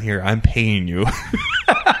 listen here, I'm paying you.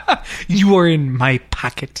 You are in my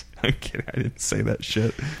pocket. I'm kidding. I didn't say that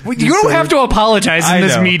shit. Well, you don't have to apologize in I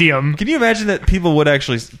this know. medium. Can you imagine that people would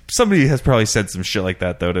actually... Somebody has probably said some shit like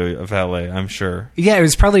that, though, to a valet, I'm sure. Yeah, it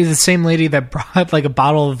was probably the same lady that brought like a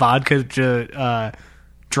bottle of vodka to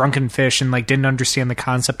Drunken Fish and like didn't understand the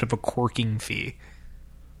concept of a corking fee.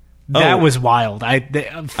 That was wild. I've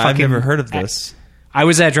never heard of this. I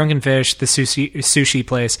was at Drunken Fish, the sushi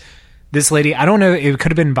place. This lady, I don't know, it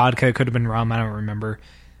could have been vodka, it could have been rum, I don't remember.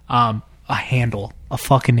 A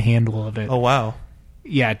fucking handle of it. Oh, wow.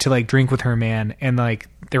 Yeah, to like drink with her man, and like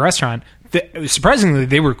the restaurant, surprisingly,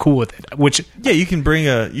 they were cool with it. Which Yeah, you can bring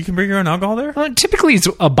your own alcohol there? typically it's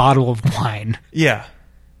a bottle of wine, Yeah.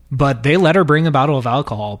 but they let her bring a bottle of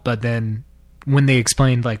alcohol. But then when they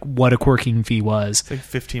explained like what a corking fee was, It's like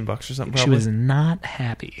 $15 or something, she probably. was not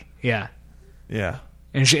happy. Yeah, Yeah.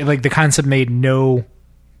 and she like the concept made no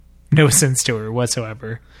sense to her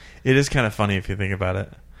whatsoever. It is kind of funny if you think about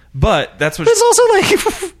it. But that's what. But it's also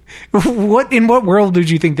like, in what world did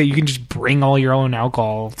you think that you can just bring all your own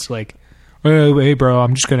alcohol? It's like, hey, bro,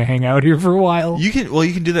 I'm just gonna hang out here for a while. You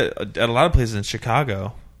can do that at a lot of places in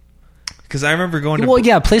Chicago. Because I remember going to... Well,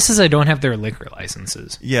 yeah, places that don't have their liquor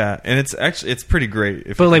licenses. Yeah, and it's pretty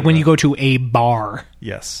great. But like when you go to a bar.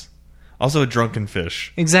 Yes. Also a Drunken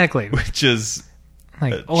Fish. Exactly. Which is...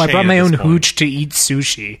 Like, I brought my own hooch to eat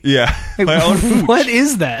sushi. Yeah. Like, my own hooch. What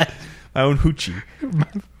is that? My own hoochie.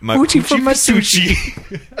 My hoochie from my sushi.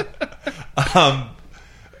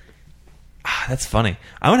 That's funny.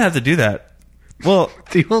 I'm going to have to do that. Well...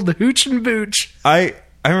 The old hooch and booch. I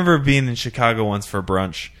remember being in Chicago once for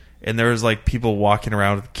brunch. And there was like people walking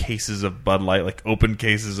around with cases of Bud Light, like open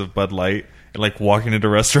cases of Bud Light, and like walking into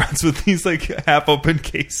restaurants with these like half open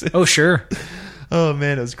cases. Oh, sure. Oh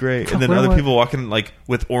man, it was great. And then other people walking like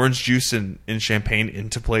with orange juice and champagne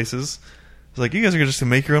into places. It's like, you guys are just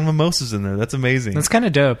gonna make your own mimosas in there. That's amazing. That's kind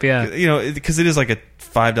of dope, yeah. You know, because it is like a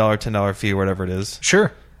 $5, $10 fee or whatever it is.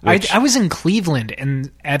 Sure. I was in Cleveland,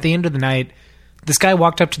 and at the end of the night, this guy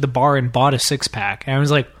walked up to the bar and bought a 6-pack, and I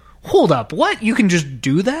was like, hold up, what? You can just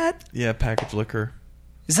do that? Yeah, packaged liquor.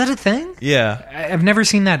 Is that a thing? Yeah. I've never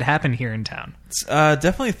seen that happen here in town. It's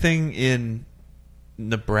definitely a thing in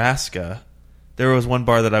Nebraska. There was one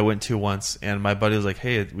bar that I went to once, and my buddy was like,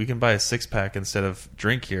 hey, we can buy a 6-pack instead of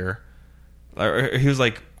drink here. He was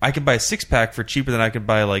like, I could buy a 6-pack for cheaper than I could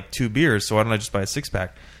buy like 2 beers, so why don't I just buy a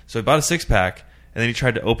 6-pack? So he bought a 6-pack, and then he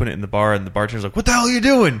tried to open it in the bar, and the bartender's like, what the hell are you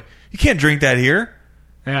doing? You can't drink that here.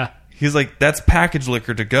 Yeah. He's like, that's packaged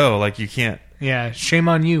liquor to go. Like, you can't. Yeah, shame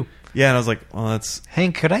on you. Yeah, and I was like, well, that's...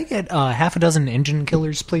 Hank, could I get half a dozen engine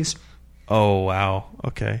killers, please? Oh, wow.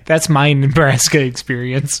 Okay. That's my Nebraska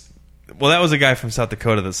experience. Well, that was a guy from South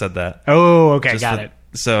Dakota that said that. Oh, okay, got it.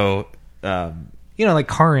 So... like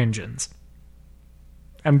car engines.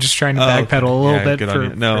 I'm just trying to backpedal a little bit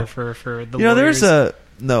for the lawyers.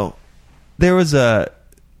 There was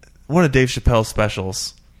one of Dave Chappelle's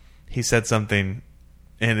specials. He said something...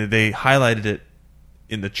 And they highlighted it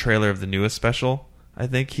in the trailer of the newest special, I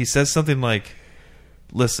think. He says something like,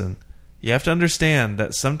 listen, you have to understand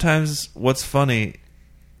that sometimes what's funny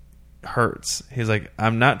hurts. He's like,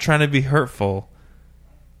 I'm not trying to be hurtful.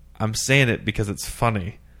 I'm saying it because it's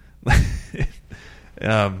funny. He's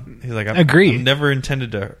like, Agree. I'm never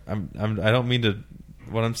intended to... I don't mean to...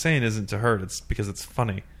 What I'm saying isn't to hurt. It's because it's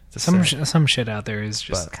funny. Some shit out there is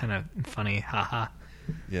just kind of funny. Haha.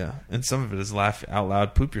 Yeah, and some of it is laugh out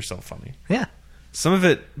loud, poop yourself funny. Yeah. Some of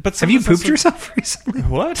it... but have you pooped yourself recently?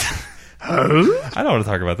 What? I don't want to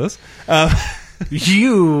talk about this.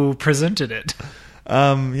 You presented it.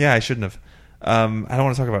 Yeah, I shouldn't have. I don't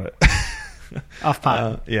want to talk about it. Off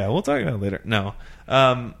pod. Yeah, we'll talk about it later. No.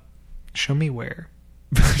 Show me where.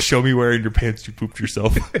 Show me where in your pants you pooped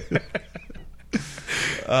yourself.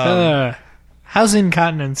 How's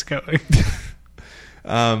incontinence going?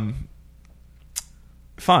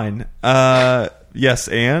 Fine. Yes,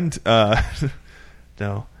 and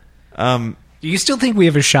no. Do you still think we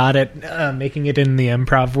have a shot at making it in the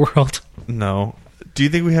improv world? No. Do you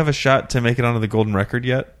think we have a shot to make it onto the golden record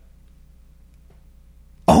yet?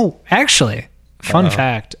 Oh, actually, fun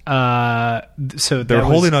fact. So they're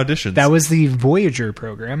holding auditions. That was the Voyager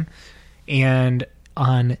program, and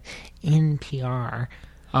on NPR,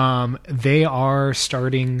 they are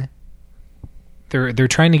starting. They're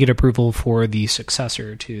trying to get approval for the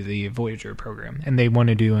successor to the Voyager program, and they want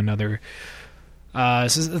to do another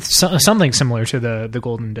something similar to the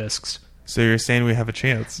Golden Discs. So you're saying we have a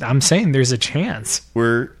chance? I'm saying there's a chance.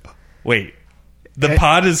 The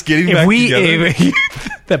pod is getting back together.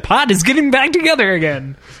 The pod is getting back together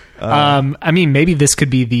again. I mean, maybe this could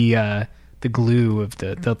be the glue of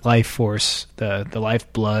the life force, the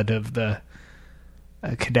lifeblood of the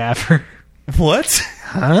cadaver. What?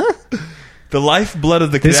 Huh? The lifeblood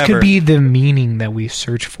of the cadaver. This could be the meaning that we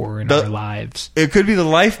search for in our lives. It could be the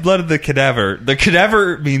lifeblood of the cadaver. The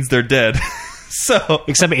cadaver means they're dead. So,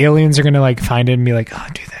 except aliens are gonna find it and be like, "Oh,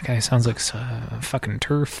 dude, that guy sounds like fucking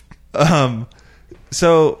turf."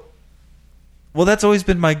 So, well, that's always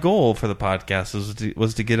been my goal for the podcast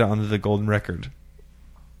was to get it onto the golden record,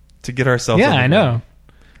 to get ourselves. Yeah, I know.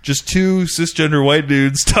 Just two cisgender white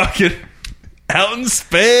dudes talking out in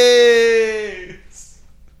space.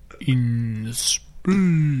 In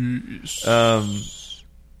space.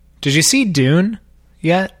 Did you see Dune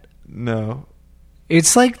yet? No.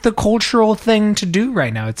 It's like the cultural thing to do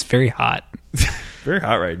right now. It's very hot. Very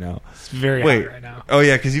hot right now. It's very hot right now. Oh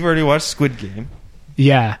yeah, because you've already watched Squid Game.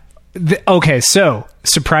 Yeah. Okay, so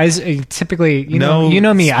surprise. Typically, you know me.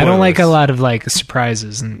 Spoilers. I don't like a lot of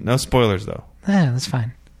surprises and no spoilers though. that's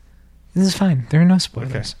fine. This is fine. There are no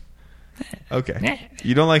spoilers. Okay. Okay.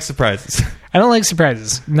 You don't like surprises. I don't like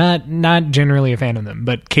surprises. Not generally a fan of them.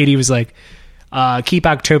 But Katie was like, keep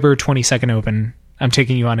October 22nd open. I'm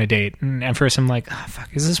taking you on a date. And at first I'm like, oh, fuck,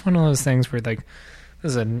 is this one of those things where like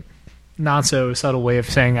this is a not so subtle way of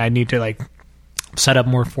saying I need to like set up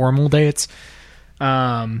more formal dates?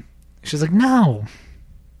 She's like, no,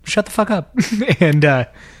 shut the fuck up. And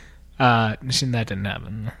that didn't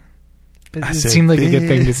happen. But it seemed like a good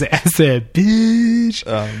thing to say. I said, bitch.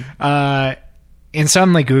 And so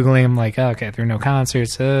I'm like Googling. I'm like, oh, okay, there are no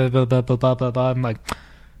concerts. Blah, blah, blah, blah, blah, blah. I'm like,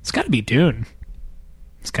 it's got to be Dune.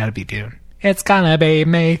 It's got to be Dune. It's gonna be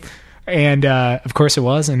me. And of course it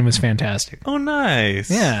was, and it was fantastic. Oh, nice.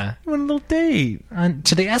 Yeah. What a little date.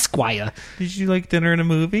 To the Esquire. Did you like dinner and a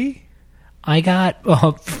movie? I got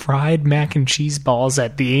fried mac and cheese balls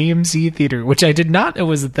at the AMC theater, which I did not know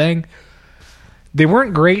was a thing. They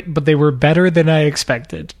weren't great, but they were better than I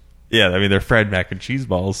expected. Yeah, I mean, they're fried mac and cheese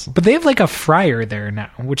balls. But they have like a fryer there now,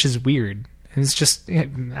 which is weird. It's just, I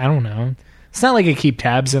don't know. It's not like I keep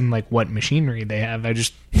tabs on like what machinery they have. I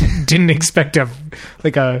just didn't expect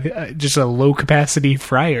just a low capacity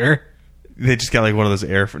fryer. They just got like one of those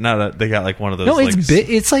they got like one of those. No,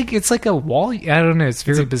 it's like a wall. I don't know. It's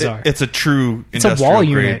very bizarre. It's a true it's a wall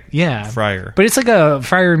unit. Yeah, fryer. But it's like a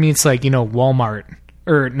fryer meets like Walmart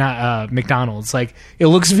or not McDonald's. Like it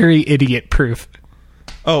looks very idiot proof.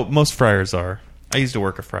 Oh, most fryers are. I used to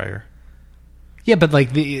work a fryer. Yeah, but like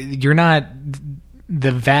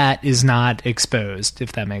the vat is not exposed,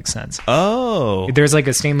 if that makes sense. Oh. There's like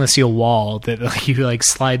a stainless steel wall that like, you like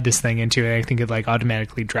slide this thing into, and I think it like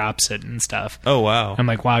automatically drops it and stuff. Oh, wow. I'm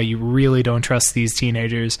like, wow, you really don't trust these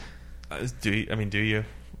teenagers. Do you? What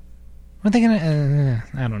are they gonna?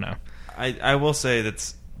 I don't know. I will say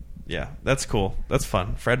that's cool. That's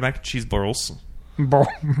fun. Fried mac and cheese balls.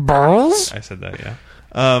 Balls? I said that, yeah.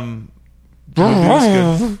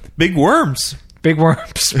 Good. Big worms. Big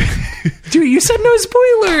worms. Dude, you said no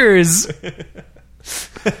spoilers.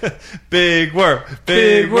 Big worm.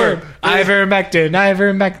 Big worm.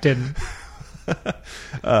 Ivermectin.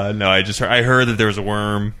 No, I heard that there was a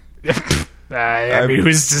worm. I mean,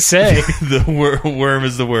 who's to say? The worm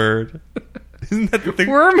is the word. Isn't that the thing?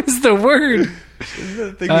 Worm is the word.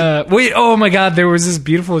 Wait, oh my god, there was this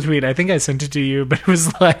beautiful tweet. I think I sent it to you, but it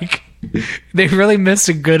was like, they really missed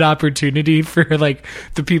a good opportunity for like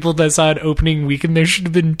the people that saw it opening weekend. There should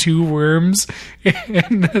have been 2 worms,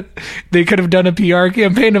 and they could have done a PR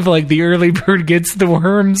campaign of like the early bird gets the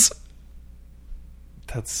worms.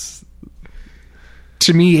 That's,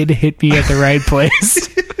 to me, it hit me at the right place.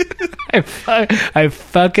 I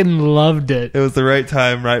fucking loved it. It was the right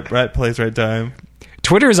time, right place, right time.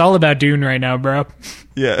 Twitter is all about Dune right now, bro.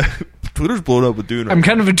 Yeah. Twitter's blown up with Dune. I'm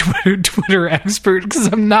kind of a Twitter expert because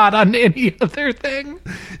I'm not on any other thing.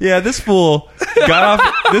 Yeah, this fool got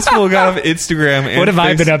off Instagram and what have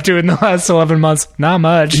I been up to in the last 11 months? Not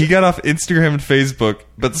much. He got off Instagram and Facebook,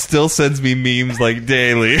 but still sends me memes like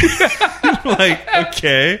daily. Like,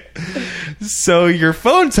 okay. So your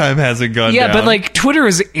phone time hasn't gone down. Yeah, but like Twitter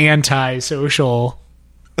is anti-social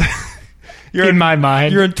in my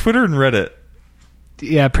mind. You're on Twitter and Reddit.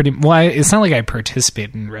 Yeah, pretty. Well, it's not like I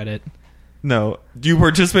participate in Reddit. No. Do you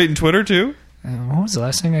participate in Twitter too? What was the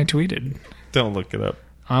last thing I tweeted? Don't look it up.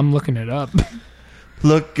 I'm looking it up.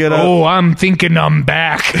 Look it up. Oh, I'm thinking I'm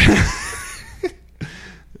back.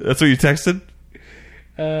 That's what you texted?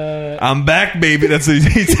 I'm back, baby. That's what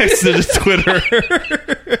he texted to Twitter.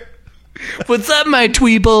 What's up, my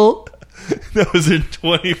tweeble? That was in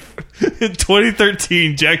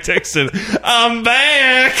 2013. Jack texted, I'm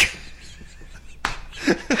back.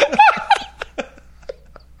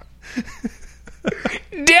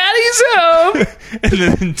 Daddy's home. And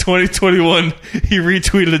then in 2021 he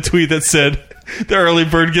retweeted a tweet that said the early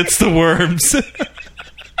bird gets the worms.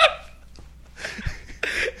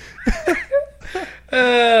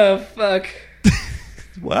 Oh fuck.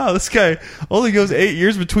 Wow, this guy only goes 8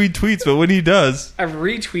 years between tweets, but when he does, I've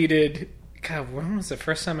retweeted. God, when was the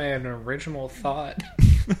first time I had an original thought?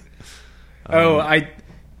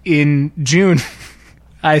 In June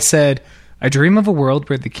I said, I dream of a world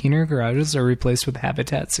where the Keener garages are replaced with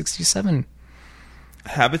Habitat 67.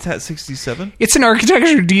 Habitat 67? It's an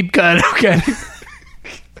architecture deep cut, okay?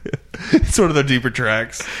 It's one of the deeper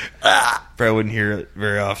tracks. Probably wouldn't hear it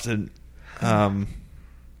very often. Well,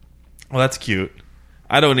 that's cute.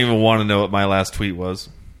 I don't even want to know what my last tweet was,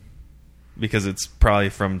 because it's probably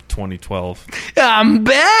from 2012. I'm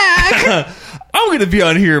back! I'm going to be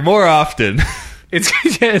on here more often.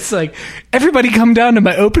 It's like, everybody come down to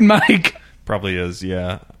my open mic. Probably is,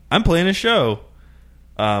 yeah. I'm playing a show.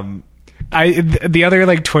 The other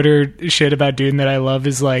like Twitter shit about Dune that I love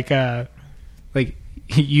is like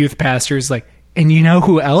youth pastors like, and you know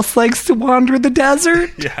who else likes to wander the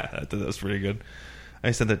desert? Yeah, that was pretty good.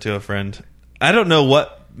 I sent that to a friend. I don't know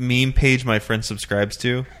what meme page my friend subscribes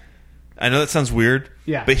to. I know that sounds weird,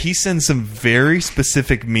 Yeah. but he sends some very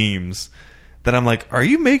specific memes that I'm like, are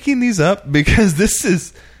you making these up? Because this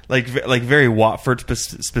is like very Watford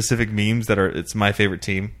specific memes that are. It's my favorite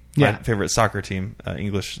team, my favorite soccer team,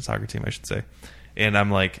 English soccer team, I should say. And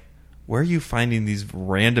I'm like, where are you finding these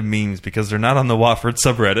random memes? Because they're not on the Watford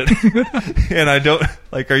subreddit, and I don't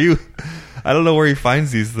like. I don't know where he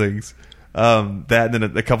finds these things. That and then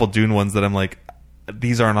a couple Dune ones that I'm like,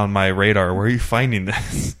 these aren't on my radar. Where are you finding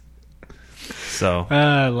this? So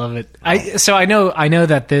I love it. I know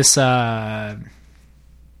that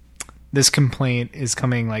this complaint is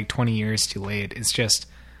coming like 20 years too late. It's just,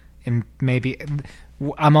 and maybe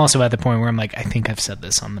I'm also at the point where I'm like, I think I've said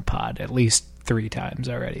this on the pod at least 3 times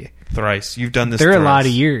already. Thrice. You've done this. There are thrice. a lot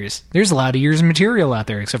of years. There's a lot of years of material out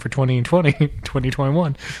there, except for 2020,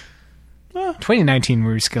 2021. 2019,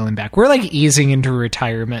 we're scaling back. We're like easing into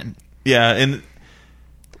retirement. Yeah, and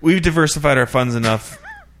we've diversified our funds enough.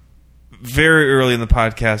 Very early in the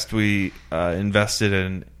podcast, we invested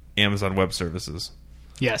in Amazon Web Services.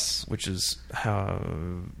 Yes. Which is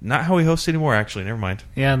not how we host anymore, actually. Never mind.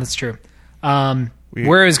 Yeah, that's true.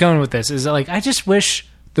 Where I was going with this is like, I just wish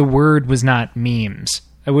the word was not memes.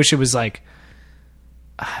 I wish it was like,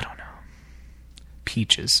 I don't know,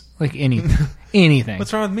 peaches. Like anything. Anything.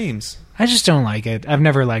 What's wrong with memes? I just don't like it. I've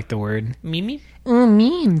never liked the word. Mimi? Oh,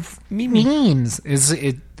 memes. Memes.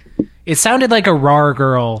 It sounded like a RAR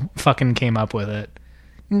girl fucking came up with it.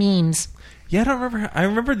 Memes. Yeah, I don't remember. I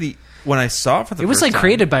remember when I saw it for the first time. It was like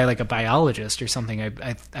created by like a biologist or something.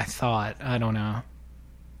 I thought. I don't know.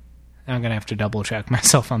 I'm gonna have to double check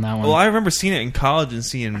myself on that one. Well, I remember seeing it in college and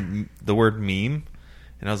seeing the word meme,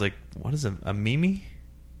 and I was like, "What is a meme?"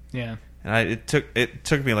 Yeah. And it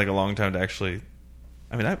took me like a long time to actually.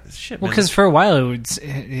 I mean, shit. Well, because for a while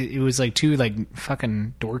it was like too like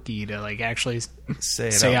fucking dorky to like actually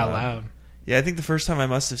say out loud. Yeah, I think the first time I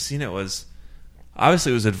must have seen it was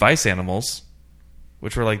obviously it was Advice Animals,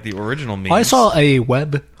 which were like the original memes. I saw a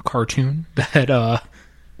web cartoon that.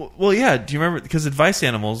 Well, yeah. Do you remember? Because Advice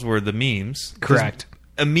Animals were the memes. Correct.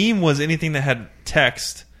 A meme was anything that had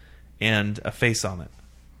text and a face on it.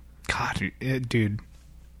 God, dude,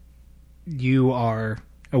 you are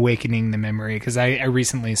awakening the memory, because I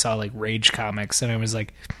recently saw like Rage Comics and I was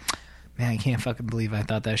like, man, I can't fucking believe I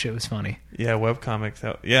thought that shit was funny. Yeah, webcomics.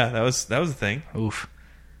 That was a thing. Oof.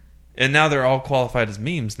 And now they're all qualified as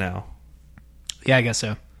memes now. Yeah, I guess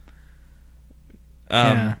so.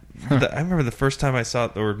 Yeah. I remember the first time I saw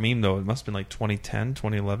the word meme, though, it must have been like 2010,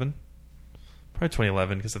 2011. Probably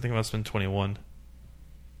 2011, because I think it must have been 21.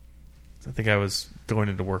 I think I was going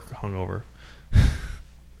into work hungover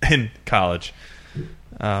in college.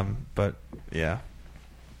 But, yeah.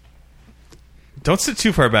 Don't sit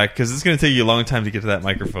too far back, because it's going to take you a long time to get to that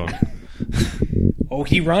microphone. Oh,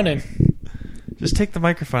 he running. Just take the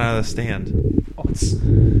microphone out of the stand. Oh,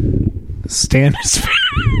 the stand is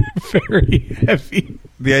very heavy.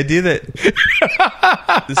 The idea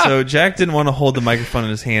that... So Jack didn't want to hold the microphone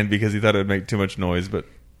in his hand because he thought it would make too much noise, but...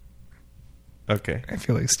 Okay. I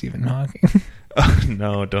feel like Stephen Hawking. Oh,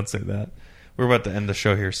 no, don't say that. We're about to end the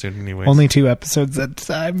show here soon anyways. Only 2 episodes at a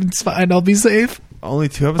time. It's fine. I'll be safe. Only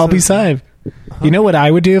 2 episodes? I'll be safe. Huh? You know what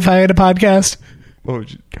I would do if I had a podcast? What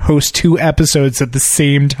would you... Host 2 episodes at the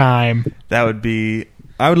same time. That would be...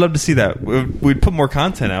 I would love to see that. We'd put more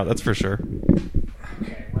content out, that's for sure.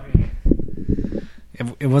 Okay, let me...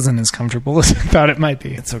 It wasn't as comfortable as I thought it might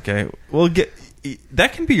be. It's okay. Well,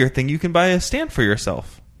 that can be your thing. You can buy a stand for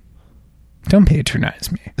yourself. Don't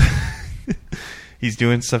patronize me. He's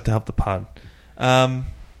doing stuff to help the pod.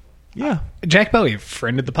 Yeah. Jack Bowie,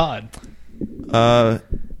 friend of the pod.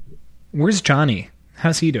 Where's Johnny?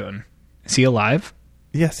 How's he doing? Is he alive?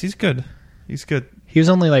 Yes, he's good. He's good. He was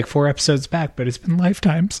only like 4 episodes back, but it's been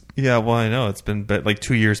lifetimes. Yeah, well, I know. It's been like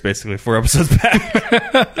 2 years, basically, 4 episodes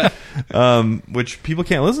back. Which people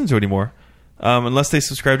can't listen to anymore. Unless they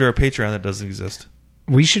subscribe to our Patreon that doesn't exist.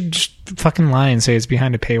 We should just fucking lie and say it's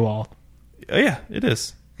behind a paywall. Oh, yeah, it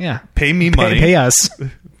is. Yeah. Pay me money. Pay us.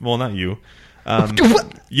 Well, not you.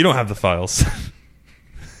 You don't have the files.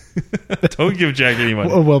 Don't give Jack any money.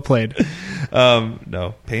 Well played.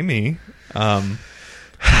 No, pay me. And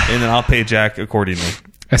then I'll pay Jack accordingly.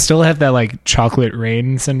 I still have that like chocolate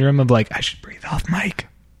rain syndrome of like, I should breathe off mic.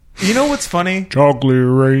 You know what's funny? Chocolate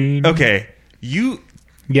rain. Okay.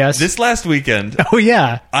 Yes. This last weekend. Oh,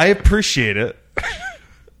 yeah. I appreciate it.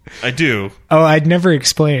 I do. Oh, I'd never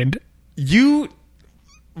explained. Yeah,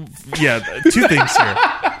 2 things here.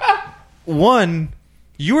 One,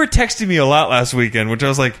 You were texting me a lot last weekend, which I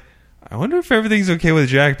was like, I wonder if everything's okay with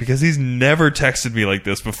Jack because he's never texted me like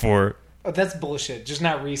this before. Oh, that's bullshit. Just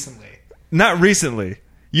not recently. Not recently.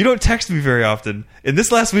 You don't text me very often. And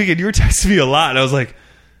this last weekend, you were texting me a lot, and I was like,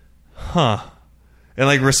 huh. And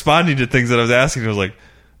like responding to things that I was asking, I was like,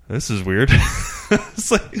 this is weird.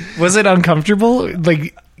 It's like, was it uncomfortable?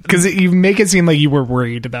 Like, because you make it seem like you were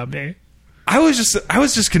worried about me. I was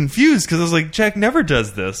just confused because I was like, Jack never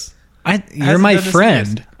does this. You're my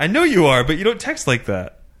friend. I know you are, but you don't text like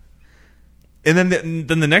that. And then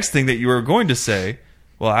the next thing that you were going to say,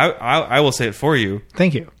 well, I will say it for you.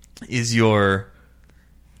 Thank you. Is your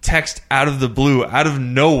text out of the blue, out of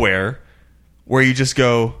nowhere, where you just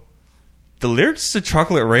go, the lyrics to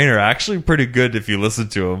Chocolate Rain are actually pretty good if you listen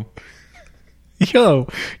to them. Yo,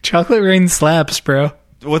 Chocolate Rain slaps, bro.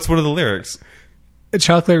 What's one of the lyrics?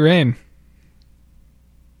 Chocolate Rain.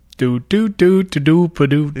 Do do do do do pa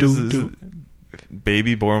do do.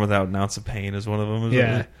 Baby born without an ounce of pain is one of them.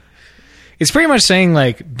 Yeah. It's pretty much saying,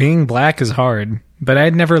 like, being black is hard, but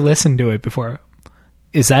I'd never listened to it before.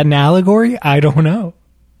 Is that an allegory? I don't know.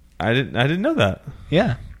 I didn't know that.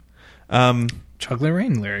 Yeah. Chocolate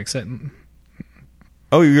Rain lyrics.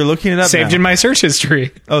 Oh, you're looking it up Saved now. in my search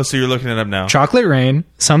history. Oh, so you're looking it up now. Chocolate Rain.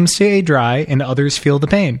 Some stay dry and others feel the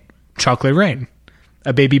pain. Chocolate Rain.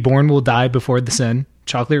 A baby born will die before the sin.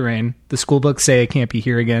 Chocolate Rain. The school books say it can't be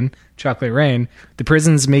here again. Chocolate Rain. The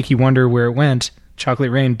prisons make you wonder where it went.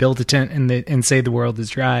 Chocolate Rain. Build a tent and say the world is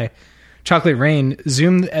dry. Chocolate Rain.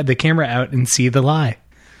 Zoom the camera out and see the lie.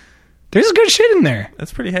 There's good shit in there.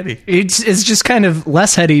 That's pretty heady. It's just kind of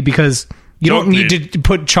less heady because you don't need to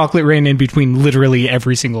put Chocolate Rain in between literally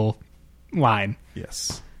every single line.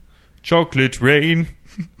 Yes. Chocolate Rain.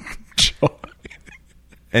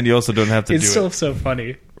 And you also don't have to it's still so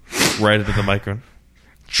funny. Right into the microphone.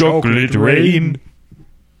 Chocolate Rain.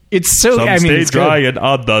 It's so... Some stay dry and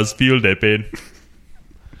others feel their pain.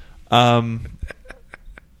 I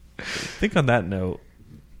think on that note...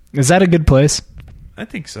 Is that a good place? I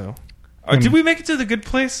think so. Did we make it to the good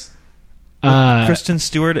place? Kristen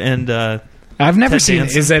Stewart and I've never Ted seen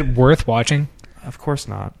Danson? it. Is that worth watching? Of course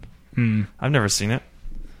not. I've never seen it.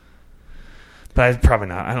 But probably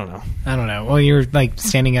not. I don't know. Well, you're like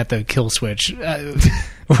standing at the kill switch.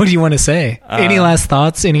 What do you want to say? Any last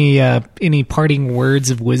thoughts? Any parting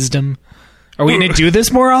words of wisdom? Are we going to do this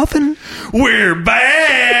more often? We're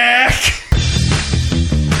back!